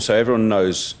book form. So everyone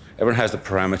knows. Everyone has the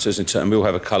parameters and we all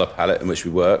have a colour palette in which we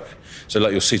work. So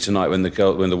like you'll see tonight when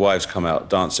the wives come out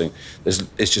dancing, it's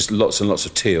just lots and lots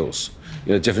of teals,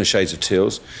 different shades of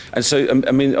teals. And so,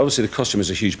 obviously the costume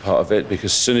is a huge part of it because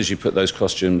as soon as you put those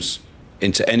costumes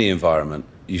into any environment,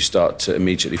 you start to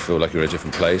immediately feel like you're in a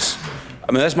different place.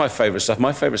 That's my favourite stuff.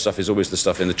 My favourite stuff is always the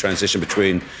stuff in the transition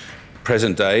between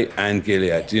present day and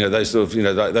Gilead. Those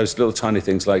little tiny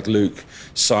things like Luke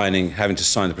having to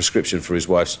sign the prescription for his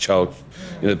wife's child,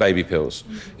 baby pills,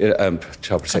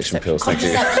 child protection pills. Thank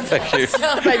you.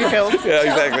 Baby pills. Yeah,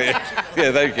 exactly.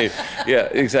 Yeah, thank you. Yeah,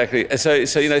 exactly. So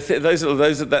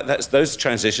those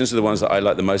transitions are the ones that I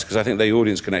like the most because I think the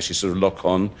audience can actually sort of lock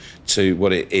on to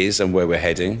what it is and where we're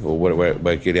heading or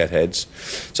where Gilead heads.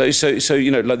 So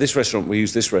like this restaurant, we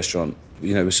use this restaurant.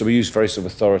 So we use very sort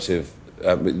of authoritative.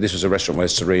 This was a restaurant where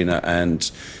Serena and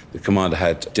the commander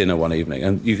had dinner one evening,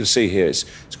 and you can see here it's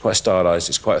quite stylised,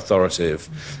 it's quite authoritative,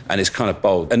 and it's kind of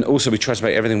bold. And also we try to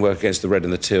make everything work against the red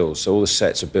and the teal, so all the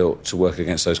sets are built to work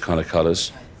against those kind of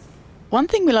colours. One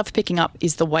thing we love picking up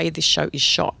is the way this show is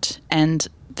shot and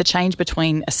the change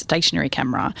between a stationary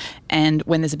camera and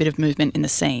when there's a bit of movement in the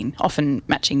scene, often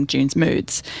matching June's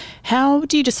moods. How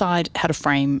do you decide how to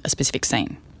frame a specific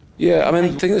scene? Yeah, the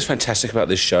thing that's fantastic about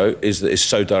this show is that it's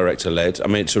so director-led.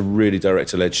 It's a really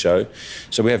director-led show.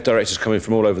 So we have directors coming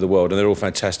from all over the world and they're all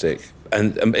fantastic.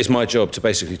 And it's my job to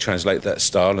basically translate that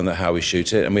style and how we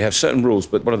shoot it. And we have certain rules,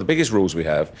 but one of the biggest rules we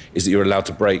have is that you're allowed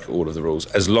to break all of the rules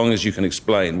as long as you can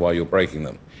explain why you're breaking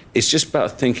them. It's just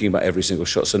about thinking about every single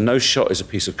shot. So no shot is a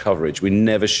piece of coverage. We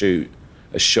never shoot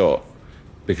a shot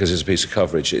because it's a piece of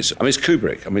coverage. It's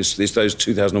Kubrick. It's those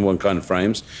 2001 kind of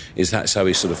frames. That's how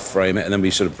we sort of frame it, and then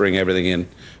we sort of bring everything in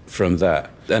from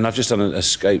that. And I've just done an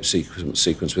escape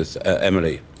sequence with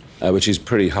Emily, which is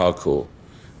pretty hardcore.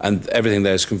 And everything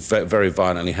there is very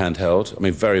violently handheld.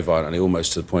 Very violently,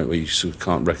 almost to the point where you sort of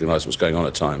can't recognise what's going on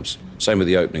at times. Same with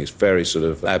the opening. It's very sort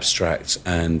of abstract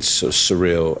and sort of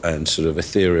surreal and sort of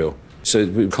ethereal. So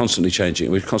we're constantly changing.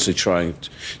 We're constantly trying.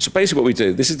 So basically what we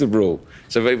do, this is the rule.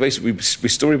 So basically we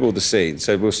storyboard the scene.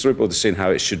 So we'll storyboard the scene how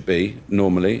it should be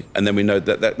normally, and then we know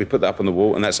that we put that up on the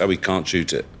wall, and that's how we can't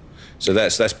shoot it. So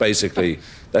that's basically,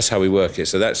 that's how we work it.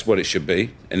 So that's what it should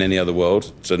be in any other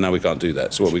world. So now we can't do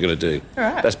that. So what we're going to do. All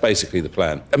right. That's basically the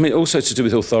plan. Also to do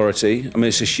with authority.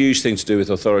 It's a huge thing to do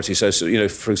with authority. So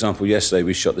for example, yesterday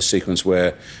we shot the sequence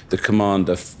where the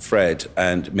commander, Fred,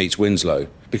 meets Winslow.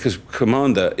 Because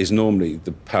Commander is normally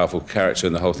the powerful character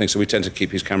in the whole thing, so we tend to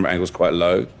keep his camera angles quite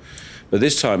low. But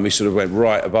this time we sort of went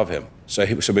right above him. So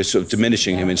we're sort of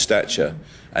diminishing him in stature.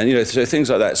 And, so things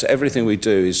like that. So everything we do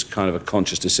is kind of a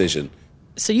conscious decision.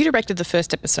 So you directed the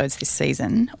first episodes this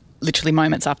season, literally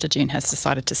moments after June has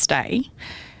decided to stay.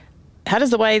 How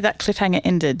does the way that cliffhanger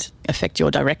ended affect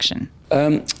your direction?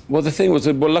 Well, the thing was,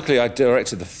 luckily I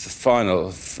directed the final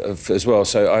as well,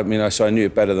 so I knew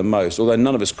it better than most, although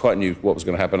none of us quite knew what was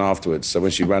going to happen afterwards. So when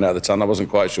she ran out of the tunnel, I wasn't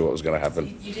quite sure what was going to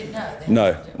happen. You didn't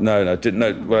know? No, didn't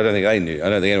know. Well, I don't think they knew. I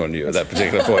don't think anyone knew at that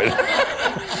particular point,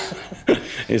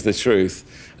 is the truth.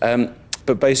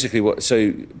 But basically,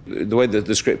 the way that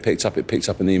the script picked up, it picked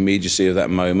up in the immediacy of that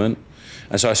moment.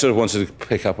 And so I sort of wanted to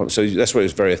pick up on... So that's why it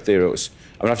was very ethereal.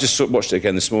 I've just watched it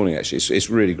again this morning, actually. It's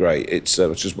really great. I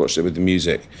just watched it with the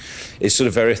music. It's sort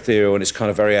of very ethereal and it's kind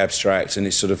of very abstract, and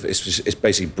it's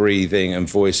basically breathing and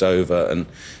voiceover and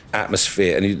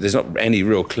atmosphere, and there's not any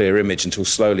real clear image until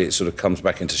slowly it sort of comes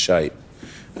back into shape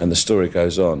and the story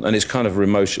goes on. And it's kind of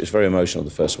it's very emotional, the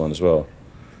first one as well.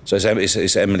 So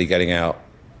it's Emily getting out.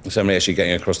 It's Emily actually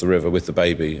getting across the river with the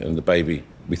baby, and the baby,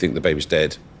 we think the baby's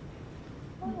dead.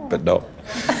 But not.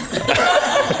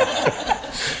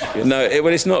 No,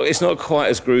 it's not quite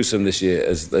as gruesome this year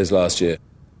as last year.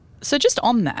 So just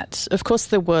on that, of course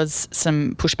there was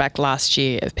some pushback last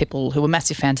year of people who were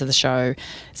massive fans of the show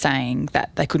saying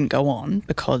that they couldn't go on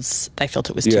because they felt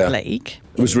it was too bleak.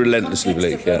 It was relentlessly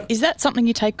bleak, yeah. Is that something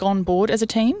you take on board as a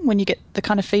team when you get the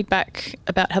kind of feedback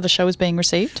about how the show is being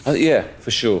received? Yeah,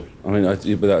 for sure. Without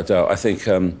a doubt. I think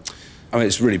I mean,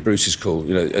 it's really Bruce's call,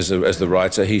 you know, as the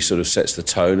writer, he sort of sets the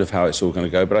tone of how it's all going to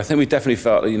go. But I think we definitely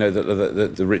felt, you know,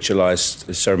 that the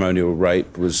ritualised ceremonial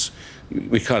rape was,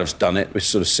 we kind of done it, we've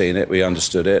sort of seen it, we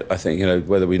understood it. I think, you know,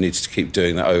 whether we needed to keep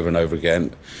doing that over and over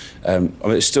again. I mean,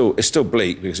 it's still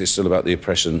bleak because it's still about the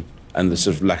oppression and the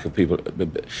sort of lack of people. You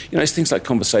know, it's things like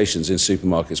conversations in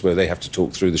supermarkets where they have to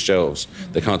talk through the shelves.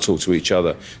 They can't talk to each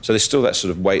other. So there's still that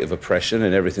sort of weight of oppression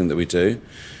in everything that we do.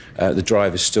 The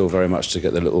drive is still very much to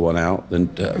get the little one out,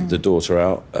 the daughter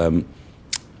out.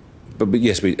 But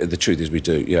yes, the truth is we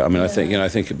do. Yeah, I mean, I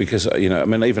think because, you know, I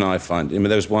mean, even I find, I mean,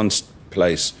 there was one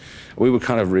place, we were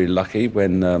kind of really lucky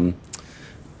when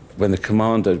the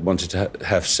commander wanted to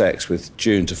have sex with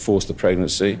June to force the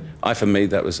pregnancy. For me,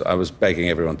 I was begging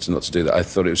everyone not to do that. I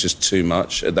thought it was just too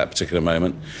much at that particular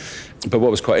moment. But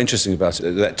what was quite interesting about it,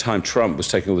 at that time Trump was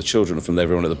taking all the children from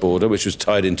everyone at the border, which was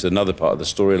tied into another part of the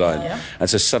storyline. Yeah. And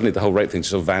so suddenly the whole rape thing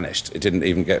sort of vanished. It didn't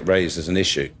even get raised as an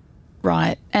issue.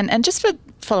 Right. And just to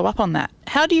follow up on that,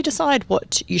 how do you decide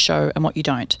what you show and what you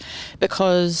don't?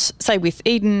 Because, say, with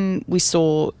Eden, we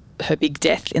saw her big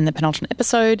death in the penultimate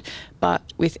episode,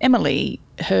 but with Emily,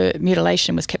 her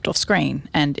mutilation was kept off screen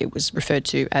and it was referred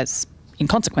to as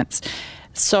inconsequence.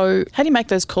 So how do you make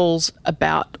those calls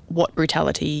about what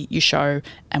brutality you show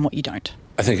and what you don't?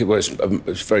 I think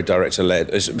it's very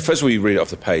director-led. First of all, you read it off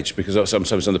the page, because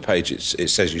sometimes on the page it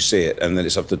says you see it, and then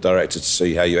it's up to the director to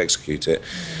see how you execute it.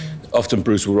 Often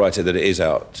Bruce will write it that it is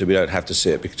out, so we don't have to see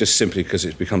it, just simply because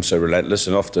it's become so relentless,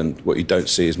 and often what you don't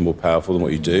see is more powerful than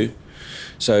what you do.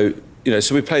 So, you know,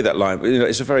 so we play that line. You know,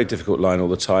 it's a very difficult line all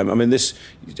the time. I mean,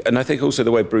 and I think also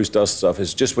the way Bruce does stuff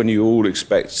is just when you all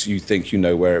expect, you think you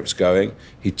know where it's going,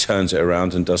 he turns it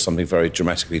around and does something very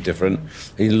dramatically different.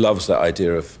 He loves that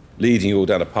idea of leading you all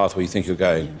down a path where you think you're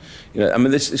going. You know, I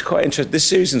mean, this is quite interesting. This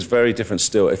season's very different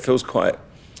still. It feels quite...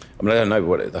 I mean, I don't know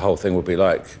what the whole thing will be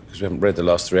like because we haven't read the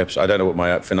last 3 episodes. I don't know what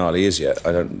my finale is yet.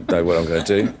 I don't know what I'm going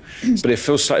to do. But it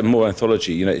feels slightly more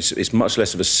anthology. You know, it's much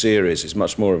less of a series. It's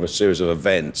much more of a series of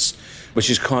events,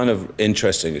 which is kind of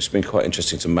interesting. It's been quite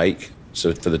interesting to make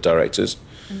for the directors.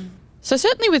 So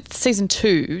certainly with season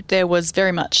 2, there was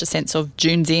very much a sense of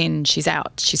June's in, she's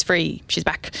out, she's free, she's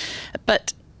back.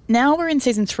 But now we're in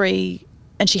season 3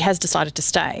 and she has decided to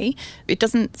stay. It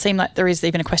doesn't seem like there is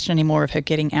even a question anymore of her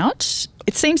getting out.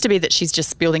 It seems to be that she's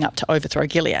just building up to overthrow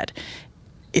Gilead.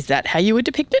 Is that how you would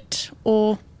depict it,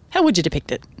 or how would you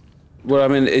depict it? Well, I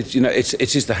mean, it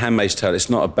is the Handmaid's Tale.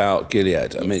 It's not about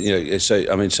Gilead. I mean, you know, so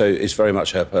it's very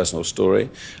much her personal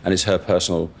story, and it's her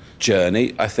personal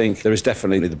journey. I think there is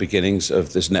definitely the beginnings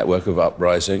of this network of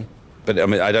uprising, but I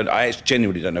mean, I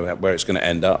genuinely don't know where it's going to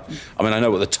end up. I mean, I know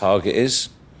what the target is.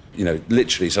 You know,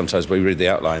 literally, sometimes we read the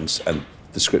outlines and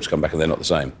the scripts come back and they're not the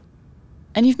same.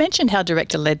 And you've mentioned how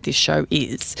director-led this show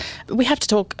is. We have to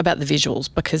talk about the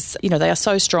visuals because, you know, they are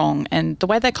so strong and the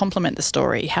way they complement the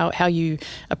story, how you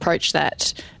approach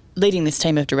that, leading this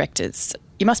team of directors.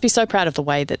 You must be so proud of the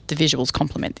way that the visuals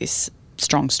complement this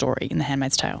strong story in The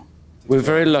Handmaid's Tale. We're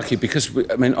very lucky because,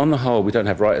 on the whole, we don't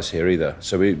have writers here either.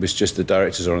 So it's just the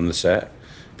directors are on the set.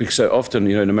 Because so often,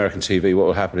 you know, in American TV, what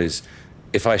will happen is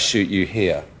if I shoot you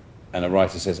here and a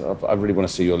writer says, oh, I really want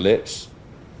to see your lips,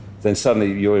 then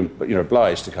suddenly you're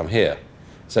obliged to come here.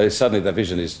 So suddenly the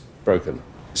vision is broken.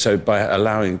 So by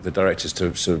allowing the directors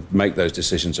to sort of make those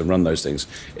decisions and run those things,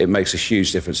 it makes a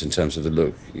huge difference in terms of the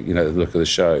look, you know, the look of the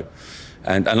show.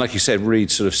 And like you said,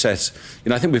 Reed sort of sets, you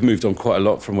know, I think we've moved on quite a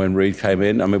lot from when Reed came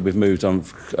in. I mean, we've moved on,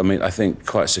 I think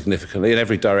quite significantly. And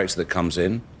every director that comes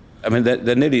in, I mean,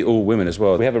 they're nearly all women as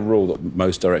well. We have a rule that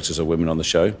most directors are women on the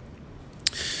show.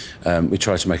 We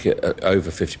try to make it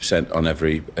over 50% on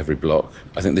every block.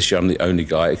 I think this year I'm the only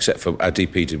guy, except for our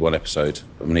DP did one episode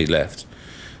when he left.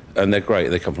 And they're great.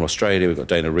 They come from Australia. We've got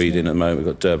Dana Reed in at the moment.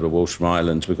 We've got Derbla Walsh from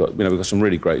Ireland. We've got some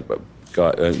really great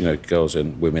girls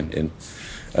and women in.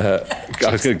 I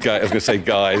was going to say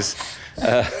guys.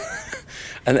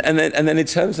 And then in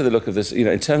terms of the look of this, you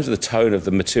know, in terms of the tone of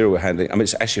the material we're handling, I mean,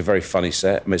 it's actually a very funny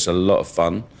set. I mean, it's a lot of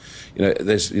fun. You know,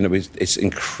 it's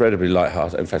incredibly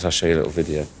light-hearted. In fact, I'll show you a little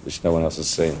video which no one else has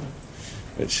seen,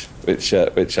 which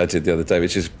I did the other day,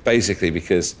 which is basically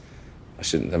because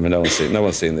no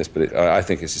one's seen this, but I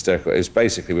think it's hysterical. It was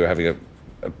basically we were having a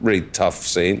really tough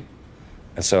scene,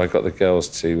 and so I got the girls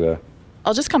to.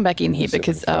 I'll just come back in here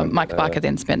because Mike Barker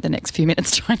then spent the next few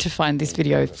minutes trying to find this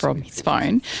video from his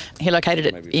phone. He located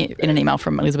it in an email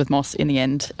from Elizabeth Moss in the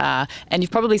end. And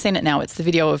you've probably seen it now. It's the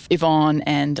video of Yvonne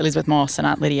and Elizabeth Moss and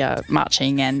Aunt Lydia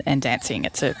marching and dancing.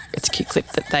 It's a cute clip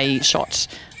that they shot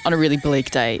on a really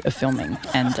bleak day of filming.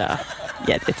 And,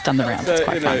 it's done the rounds. It's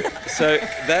quite fun. So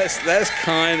that's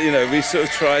kind of, you know, we sort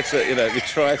of try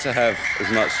to have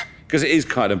as much because it is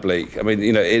kind of bleak. I mean,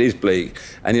 it is bleak,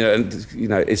 and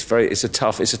it's a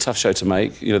tough show to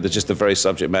make. Just the very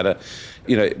subject matter.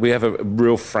 We have a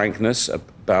real frankness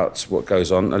about what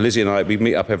goes on. And Lizzie and I, we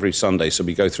meet up every Sunday, so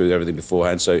we go through everything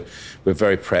beforehand. So we're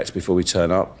very prepped before we turn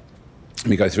up.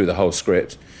 We go through the whole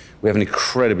script. We have an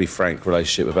incredibly frank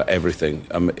relationship about everything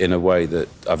in a way that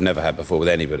I've never had before with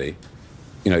anybody,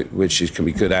 which can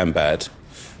be good and bad.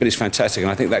 But it's fantastic,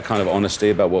 and I think that kind of honesty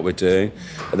about what we're doing,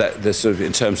 that the sort of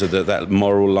in terms of that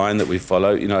moral line that we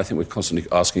follow, I think we're constantly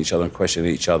asking each other and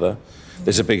questioning each other.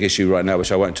 There's a big issue right now,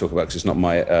 which I won't talk about because it's not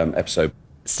my episode.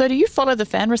 So do you follow the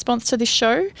fan response to this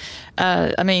show?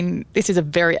 This is a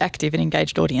very active and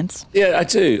engaged audience. Yeah, I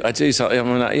do. I do.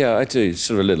 I do,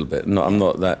 sort of a little bit. I'm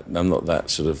not that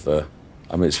sort of...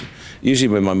 it's usually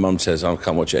when my mum says, I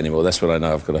can't watch it anymore, that's when I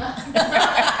know I've got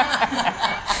to...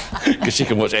 Because she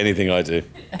can watch anything I do.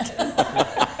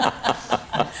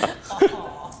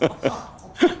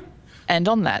 And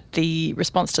on that, the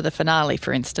response to the finale,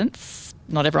 for instance,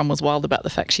 not everyone was wild about the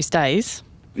fact she stays.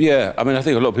 Yeah, I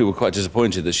think a lot of people were quite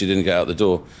disappointed that she didn't get out the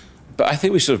door. But I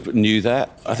think we sort of knew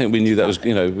that. I think we knew that was, but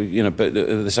at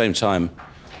the same time,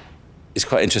 it's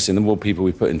quite interesting. The more people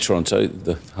we put in Toronto,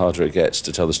 the harder it gets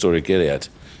to tell the story of Gilead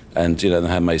and, The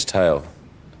Handmaid's Tale.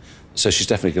 So she's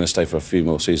definitely going to stay for a few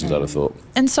more seasons, I'd have thought.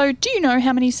 And so do you know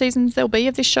how many seasons there'll be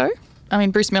of this show?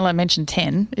 Bruce Miller mentioned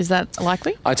 10. Is that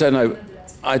likely? I don't know.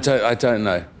 I don't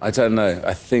know.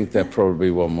 I think there'll probably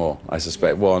be one more. I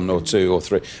suspect 1 or 2 or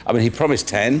 3. He promised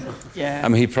 10. Yeah.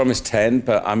 He promised 10,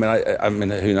 but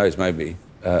who knows? Maybe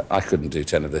I couldn't do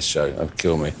 10 of this show. It'd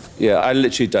kill me. Yeah, I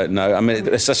literally don't know.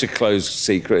 It's such a closed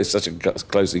secret. It's such a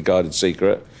closely guarded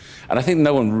secret, and I think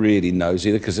no one really knows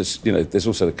either because it's there's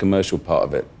also the commercial part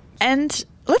of it. And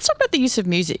let's talk about the use of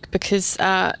music because.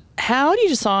 How do you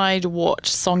decide what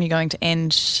song you're going to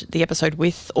end the episode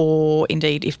with, or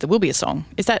indeed if there will be a song?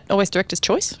 Is that always director's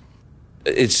choice?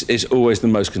 It's always the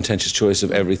most contentious choice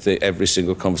of everything, every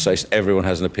single conversation. Everyone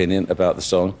has an opinion about the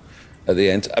song at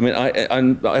the end.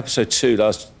 On episode 2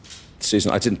 last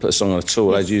season, I didn't put a song on at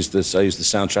all. I used the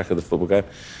soundtrack of the football game.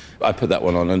 I put that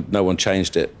one on and no one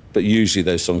changed it. But usually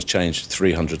those songs change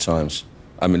 300 times.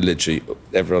 Literally,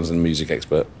 everyone's a music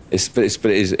expert.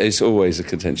 It's always a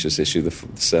contentious issue, the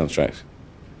soundtrack.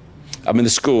 The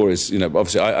score is,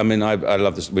 obviously, I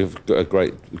love this. We've got a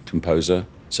great composer.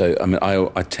 So,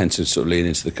 I tend to sort of lean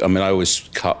into I always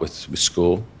cut with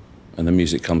score and the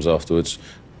music comes afterwards.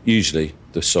 Usually,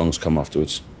 the songs come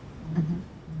afterwards. Mm-hmm.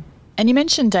 And you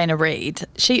mentioned Dana Reed.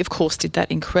 She, of course, did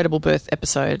that incredible birth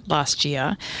episode last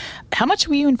year. How much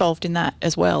were you involved in that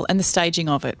as well and the staging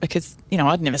of it? Because,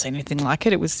 I'd never seen anything like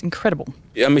it. It was incredible.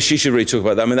 Yeah, she should really talk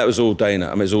about that. That was all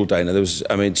Dana. It was all Dana. There was,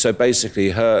 so basically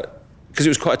because it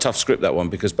was quite a tough script, that one,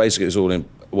 because basically it was all in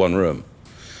one room.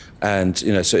 And,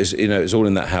 so it's all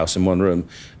in that house in one room.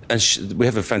 And we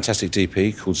have a fantastic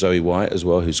DP called Zoe White as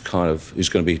well, who's going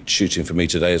to be shooting for me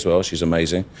today as well. She's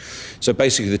amazing. So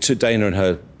basically, Dana and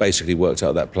her basically worked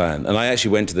out that plan. And I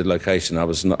actually went to the location. I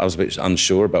was a bit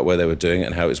unsure about where they were doing it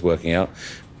and how it was working out.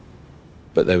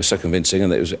 But they were so convincing,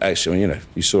 and it was actually,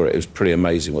 you saw it. It was pretty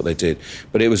amazing what they did.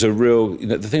 But it was a real.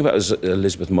 The thing about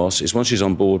Elizabeth Moss is once she's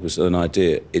on board with an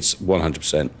idea, it's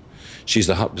 100%. She's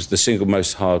the single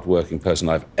most hard-working person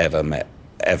I've ever met,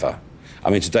 ever.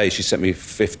 Today she sent me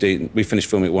 15... We finished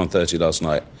filming at 1:30 last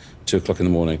night, 2 o'clock in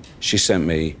the morning. She sent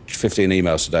me 15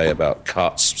 emails today about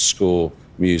cuts, score,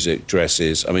 music,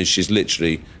 dresses. She's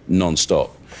literally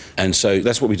non-stop. And so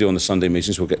that's what we do on the Sunday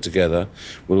meetings. We'll get together.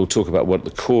 We'll all talk about what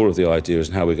the core of the idea is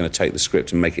and how we're going to take the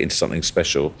script and make it into something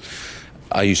special.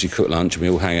 I usually cook lunch and we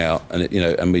all hang out, and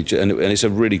it's a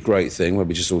really great thing where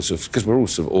we just all because we're all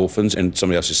sort of orphans in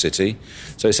somebody else's city.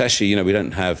 So it's actually, we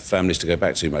don't have families to go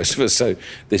back to, most of us. So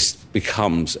this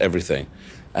becomes everything,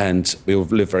 and we all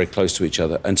live very close to each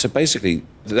other. And so basically,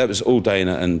 that was all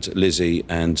Dana and Lizzie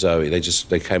and Zoe.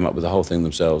 They came up with the whole thing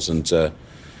themselves and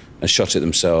shot it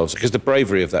themselves. Because the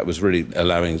bravery of that was really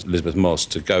allowing Elizabeth Moss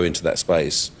to go into that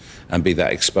space and be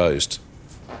that exposed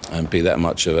and be that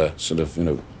much of a sort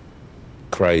of,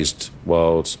 crazed,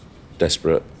 wild,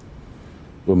 desperate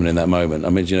woman in that moment.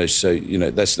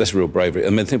 That's real bravery.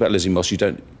 The thing about Lizzie Moss,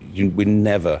 we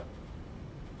never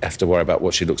have to worry about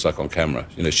what she looks like on camera.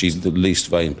 She's the least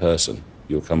vain person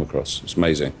you'll come across. It's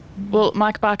amazing. Well,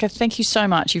 Mike Barker, thank you so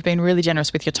much. You've been really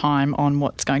generous with your time on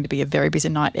what's going to be a very busy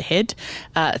night ahead.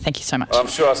 Thank you so much. I'm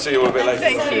sure I'll see you all a bit later.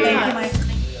 Thank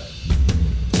you.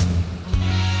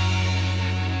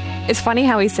 It's funny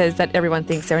how he says that everyone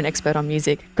thinks they're an expert on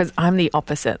music, because I'm the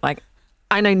opposite.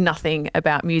 I know nothing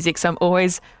about music, so I'm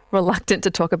always reluctant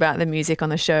to talk about the music on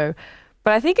the show.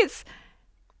 But I think it's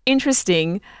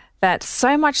interesting that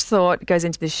so much thought goes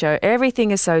into this show.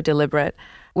 Everything is so deliberate,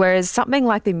 whereas something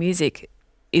like the music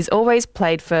is always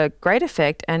played for great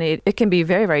effect, and it can be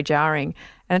very, very jarring.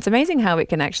 And it's amazing how it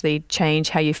can actually change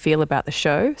how you feel about the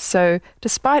show. So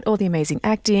despite all the amazing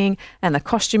acting and the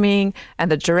costuming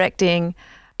and the directing,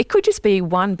 it could just be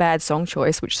one bad song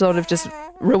choice which sort of just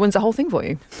ruins the whole thing for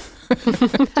you.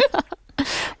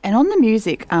 And on the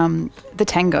music, the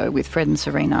tango with Fred and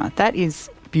Serena, that is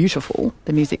beautiful,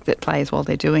 the music that plays while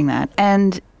they're doing that.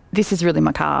 And this is really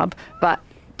macabre, but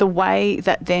the way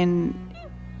that then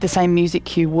the same music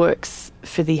cue works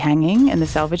for the hanging and the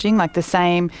salvaging, like the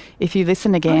same, if you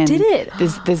listen again, did it?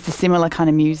 There's the similar kind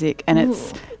of music, and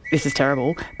this is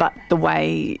terrible, but the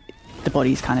way the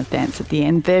bodies kind of dance at the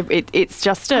end, it's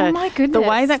just Oh my goodness. the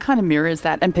way that kind of mirrors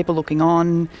that, and people looking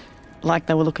on like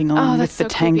they were looking on with the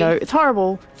tango. creepy. It's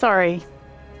horrible. Sorry.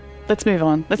 Let's move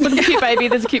on. Let's look at the cute baby.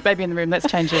 There's a cute baby in the room. Let's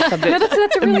change the subject. No,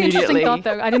 that's a really interesting immediately. thought,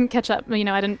 though. I didn't catch up.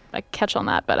 I didn't catch on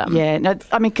that, but Yeah, no,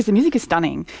 I mean, because the music is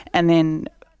stunning, and then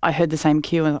I heard the same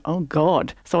cue and oh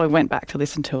God. So I went back to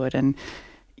listen to it, and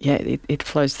yeah, it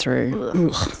flows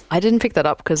through. I didn't pick that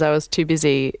up because I was too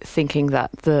busy thinking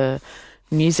that the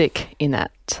music in that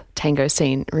tango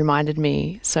scene reminded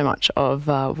me so much of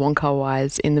Wong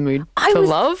Kar-wai's In the Mood for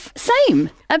Love. Same.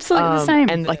 Absolutely the same.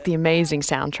 And like the amazing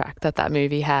soundtrack that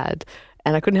movie had.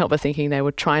 And I couldn't help but thinking they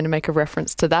were trying to make a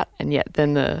reference to that, and yet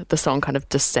then the song kind of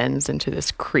descends into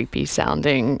this creepy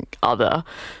sounding other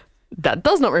that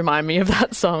does not remind me of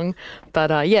that song.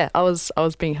 But yeah, I was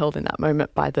being held in that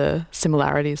moment by the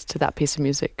similarities to that piece of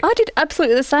music. I did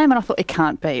absolutely the same, and I thought it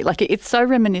can't be. Like, it's so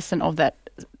reminiscent of that.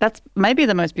 That's maybe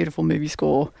the most beautiful movie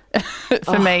score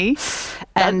for me.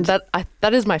 And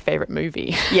that is my favourite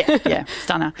movie. Yeah,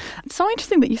 stunner. It's so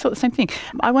interesting that you thought the same thing.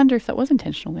 I wonder if that was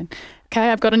intentional then. okay,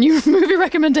 I've got a new movie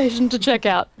recommendation to check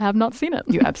out. I have not seen it.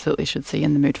 You absolutely should see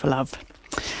In the Mood for Love.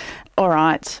 All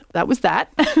right, that was that.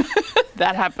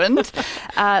 That happened.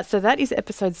 So that is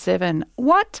episode 7.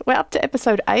 What? We're up to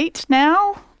episode 8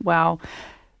 now? Wow.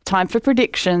 Time for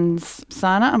predictions.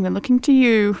 Sana, I'm looking to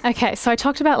you. Okay, so I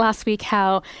talked about last week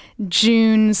how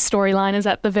June's storyline is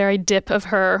at the very dip of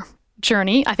her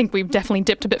journey. I think we've definitely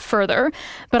dipped a bit further.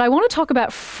 But I want to talk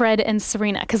about Fred and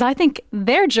Serena, because I think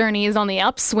their journey is on the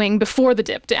upswing before the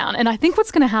dip down. And I think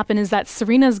what's going to happen is that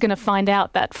Serena's going to find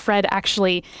out that Fred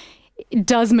actually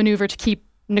does maneuver to keep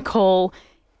Nicole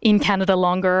in Canada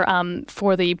longer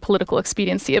for the political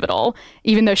expediency of it all,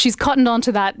 even though she's cottoned on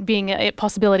to that being a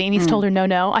possibility and he's told her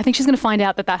no. I think she's going to find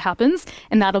out that happens,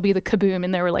 and that'll be the kaboom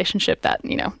in their relationship that,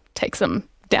 takes them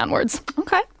downwards.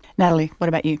 Okay. Natalie, what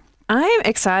about you? I'm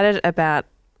excited about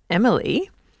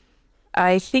Emily.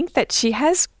 I think that she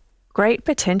has great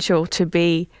potential to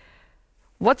be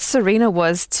what Serena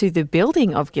was to the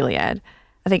building of Gilead.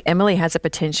 I think Emily has a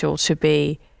potential to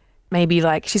be maybe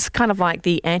she's kind of like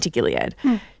the anti-Gilead.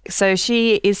 So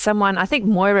she is someone, I think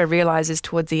Moira realises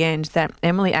towards the end that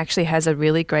Emily actually has a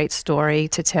really great story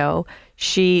to tell.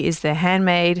 She is the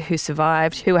handmaid who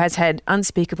survived, who has had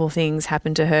unspeakable things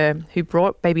happen to her, who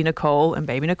brought baby Nicole, and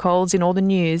baby Nicole's in all the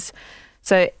news.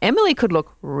 So Emily could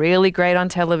look really great on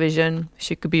television.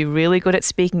 She could be really good at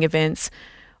speaking events.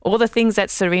 All the things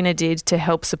that Serena did to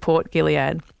help support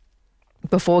Gilead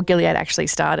before Gilead actually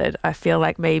started, I feel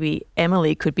like maybe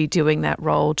Emily could be doing that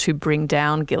role to bring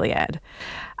down Gilead.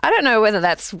 I don't know whether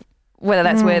that's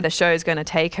where the show's going to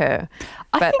take her,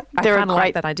 but I kind of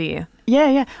like that idea.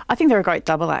 Yeah. I think they're a great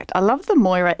double act. I love the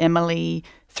Moira-Emily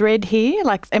thread here.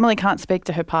 Like, Emily can't speak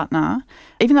to her partner,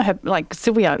 even though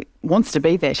Sylvia wants to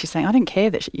be there. She's saying, I don't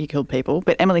care that you killed people,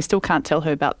 but Emily still can't tell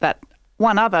her about that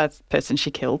one other person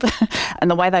she killed and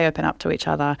the way they open up to each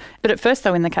other. But at first,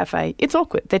 though, in the cafe, it's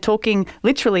awkward. They're talking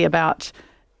literally about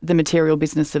the material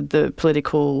business of the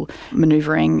political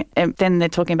manoeuvring, and then they're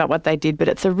talking about what they did, but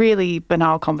it's a really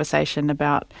banal conversation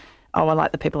about, oh, I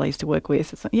like the people I used to work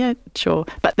with. It's like, yeah, sure.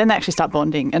 But then they actually start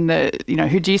bonding, and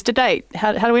who do you used to date?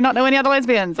 How do we not know any other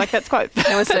lesbians? Like, that's quite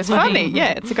that was so funny.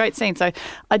 Yeah, it's a great scene. So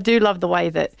I do love the way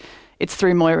that it's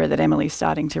through Moira that Emily's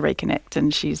starting to reconnect,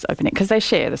 and she's opening, because they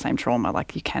share the same trauma.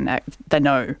 Like, they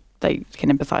know they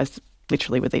can empathise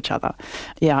literally with each other.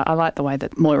 Yeah, I like the way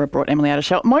that Moira brought Emily out of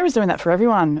shelter. Moira's doing that for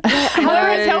everyone.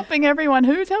 Moira's helping everyone.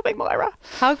 Who's helping Moira?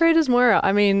 How great is Moira?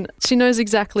 I mean, she knows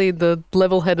exactly the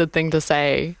level-headed thing to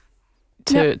say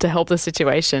to help the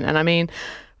situation. And I mean,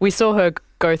 we saw her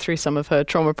go through some of her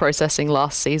trauma processing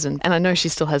last season, and I know she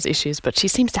still has issues, but she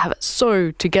seems to have it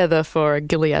so together for a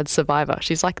Gilead survivor.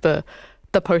 She's like the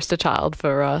poster child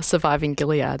for surviving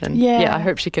Gilead. And I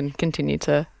hope she can continue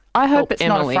to I hope it's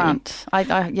Emily. not a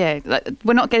front.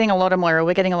 We're not getting a lot of Moira.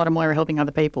 We're getting a lot of Moira helping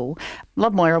other people.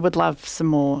 Love Moira. Would love some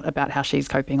more about how she's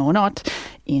coping or not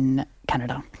in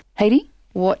Canada. Haiti,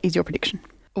 what is your prediction?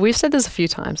 We've said this a few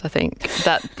times, I think,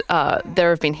 that there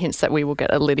have been hints that we will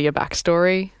get a Lydia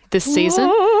backstory this season.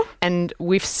 Whoa. And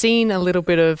we've seen a little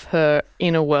bit of her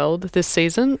inner world this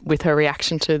season with her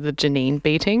reaction to the Janine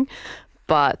beating.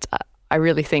 But I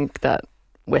really think that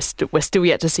we're still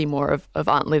yet to see more of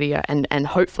Aunt Lydia and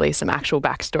hopefully some actual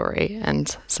backstory.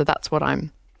 And so that's what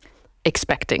I'm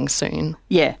expecting soon.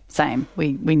 Yeah, same.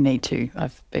 We need to.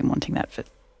 I've been wanting that for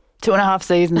 2.5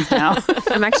 seasons now.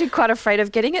 I'm actually quite afraid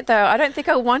of getting it, though. I don't think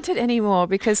I want it anymore,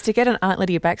 because to get an Aunt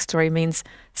Lydia backstory means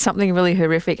something really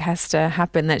horrific has to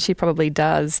happen that she probably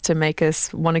does to make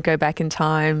us want to go back in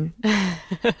time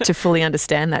to fully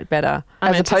understand that better.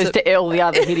 As opposed to all the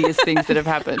other hideous things that have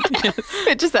happened.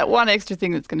 It's just that one extra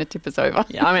thing that's going to tip us over.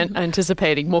 Yeah, I'm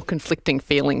anticipating more conflicting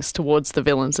feelings towards the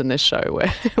villains in this show,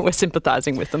 where we're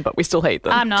sympathising with them, but we still hate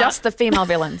them. I'm not. Just the female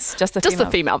villains. Just the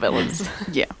female villains.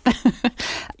 Yeah.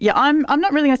 Yeah, I'm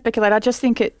not really going to speculate. I just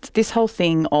think it's this whole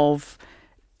thing of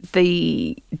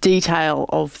the detail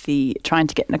of the trying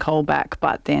to get Nicole back,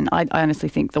 but then I honestly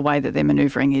think the way that they're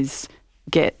manoeuvring is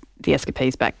get the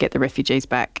escapees back, get the refugees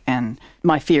back, and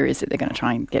my fear is that they're going to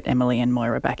try and get Emily and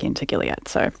Moira back into Gilead.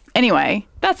 So anyway,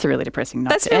 that's a really depressing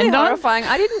note to end on. That's really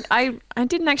horrifying. I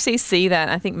didn't actually see that.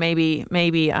 I think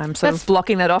maybe I'm sort of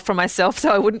blocking that off from myself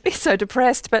so I wouldn't be so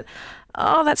depressed, but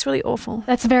oh, that's really awful.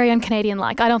 That's very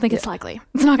un-Canadian-like. I don't think it's likely.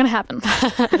 It's not going to happen.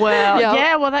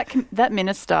 Well, well, that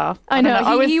minister. I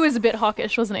know. He was a bit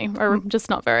hawkish, wasn't he? Or just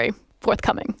not very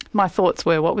forthcoming. My thoughts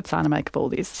were, what would Sana make of all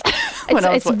this?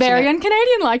 It's very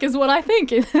un-Canadian-like is what I think.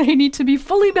 They need to be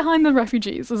fully behind the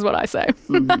refugees is what I say.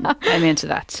 Amen to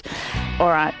that. All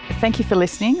right. Thank you for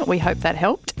listening. We hope that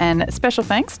helped. And special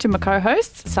thanks to my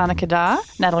co-hosts, Sana Kadar,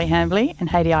 Natalie Hambley and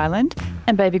Haiti Island,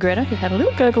 and Baby Greta, who had a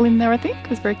little gurgle in there, I think. It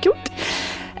was very cute.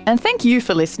 And thank you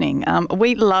for listening.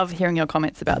 We love hearing your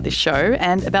comments about this show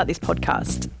and about this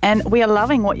podcast. And we are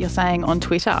loving what you're saying on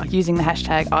Twitter using the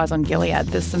hashtag #EyesOnGilead.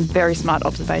 There's some very smart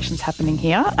observations happening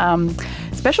here.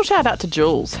 Special shout out to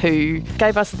Jules, who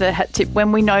gave us the hat tip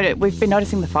when we've been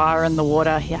noticing the fire and the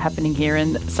water happening here.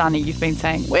 And Sunny, you've been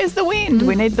saying, where's the wind?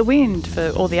 We need the wind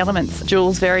for all the elements.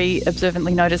 Jules very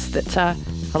observantly noticed that,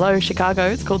 hello, Chicago,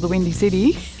 it's called the Windy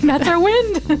City. That's our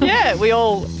wind. Yeah, we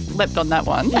all leapt on that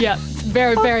one. Yeah.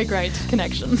 Very, very great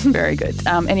connection. Very good.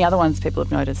 Any other ones people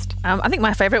have noticed? I think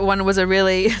my favourite one was a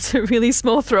really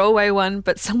small throwaway one,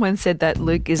 but someone said that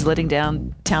Luke is letting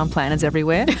down town planners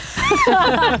everywhere.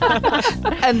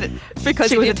 And because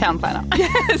she was a town planner.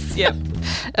 Yes, yep.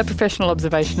 A professional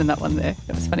observation in that one there.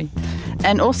 That was funny.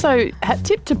 And also, hat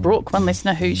tip to Brooke, one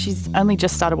listener who she's only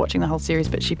just started watching the whole series,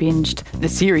 but she binged the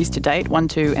series to date, 1,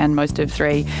 2 and most of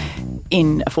 3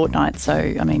 in a fortnight. So,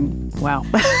 I mean, wow.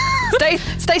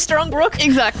 Stay strong, Brooke.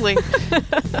 Exactly.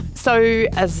 So,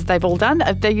 as they've all done,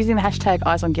 they're using the hashtag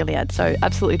 #EyesOnGilead. So,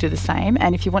 absolutely do the same.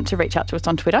 And if you want to reach out to us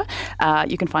on Twitter,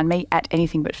 you can find me at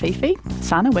anythingbutfifi.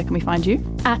 Sana, where can we find you?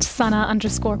 At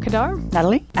Sana_Kadar.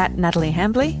 Natalie? At Natalie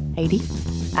Hambley. Haiti?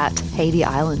 At Haiti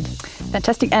Island.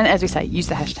 Fantastic. And as we say, use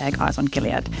the hashtag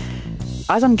 #EyesOnGilead.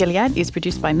 Eyes on Gilead is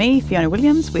produced by me, Fiona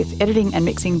Williams, with editing and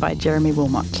mixing by Jeremy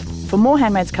Wilmot. For more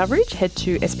Handmaid's coverage, head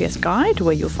to SBS Guide,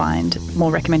 where you'll find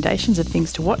more recommendations of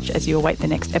things to watch as you await the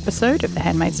next episode of The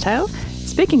Handmaid's Tale.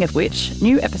 Speaking of which,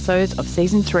 new episodes of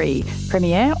Season 3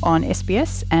 premiere on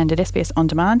SBS and at SBS On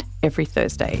Demand every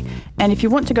Thursday. And if you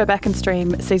want to go back and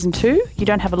stream Season 2, you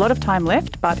don't have a lot of time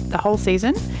left, but the whole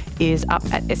season is up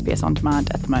at SBS On Demand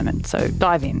at the moment. So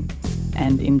dive in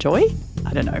and enjoy.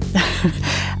 I don't know.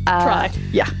 Try.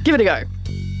 Yeah, give it a go.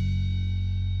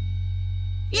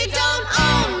 You don't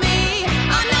own me,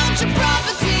 I'm not your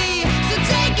property. So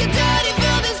take your dirty,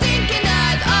 filthy, stinking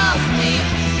eyes off me.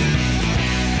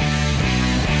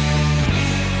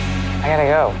 I gotta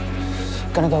go.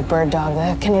 Gonna go bird dog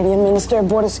the Canadian Minister of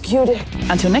Border Security.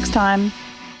 Until next time,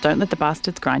 don't let the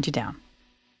bastards grind you down.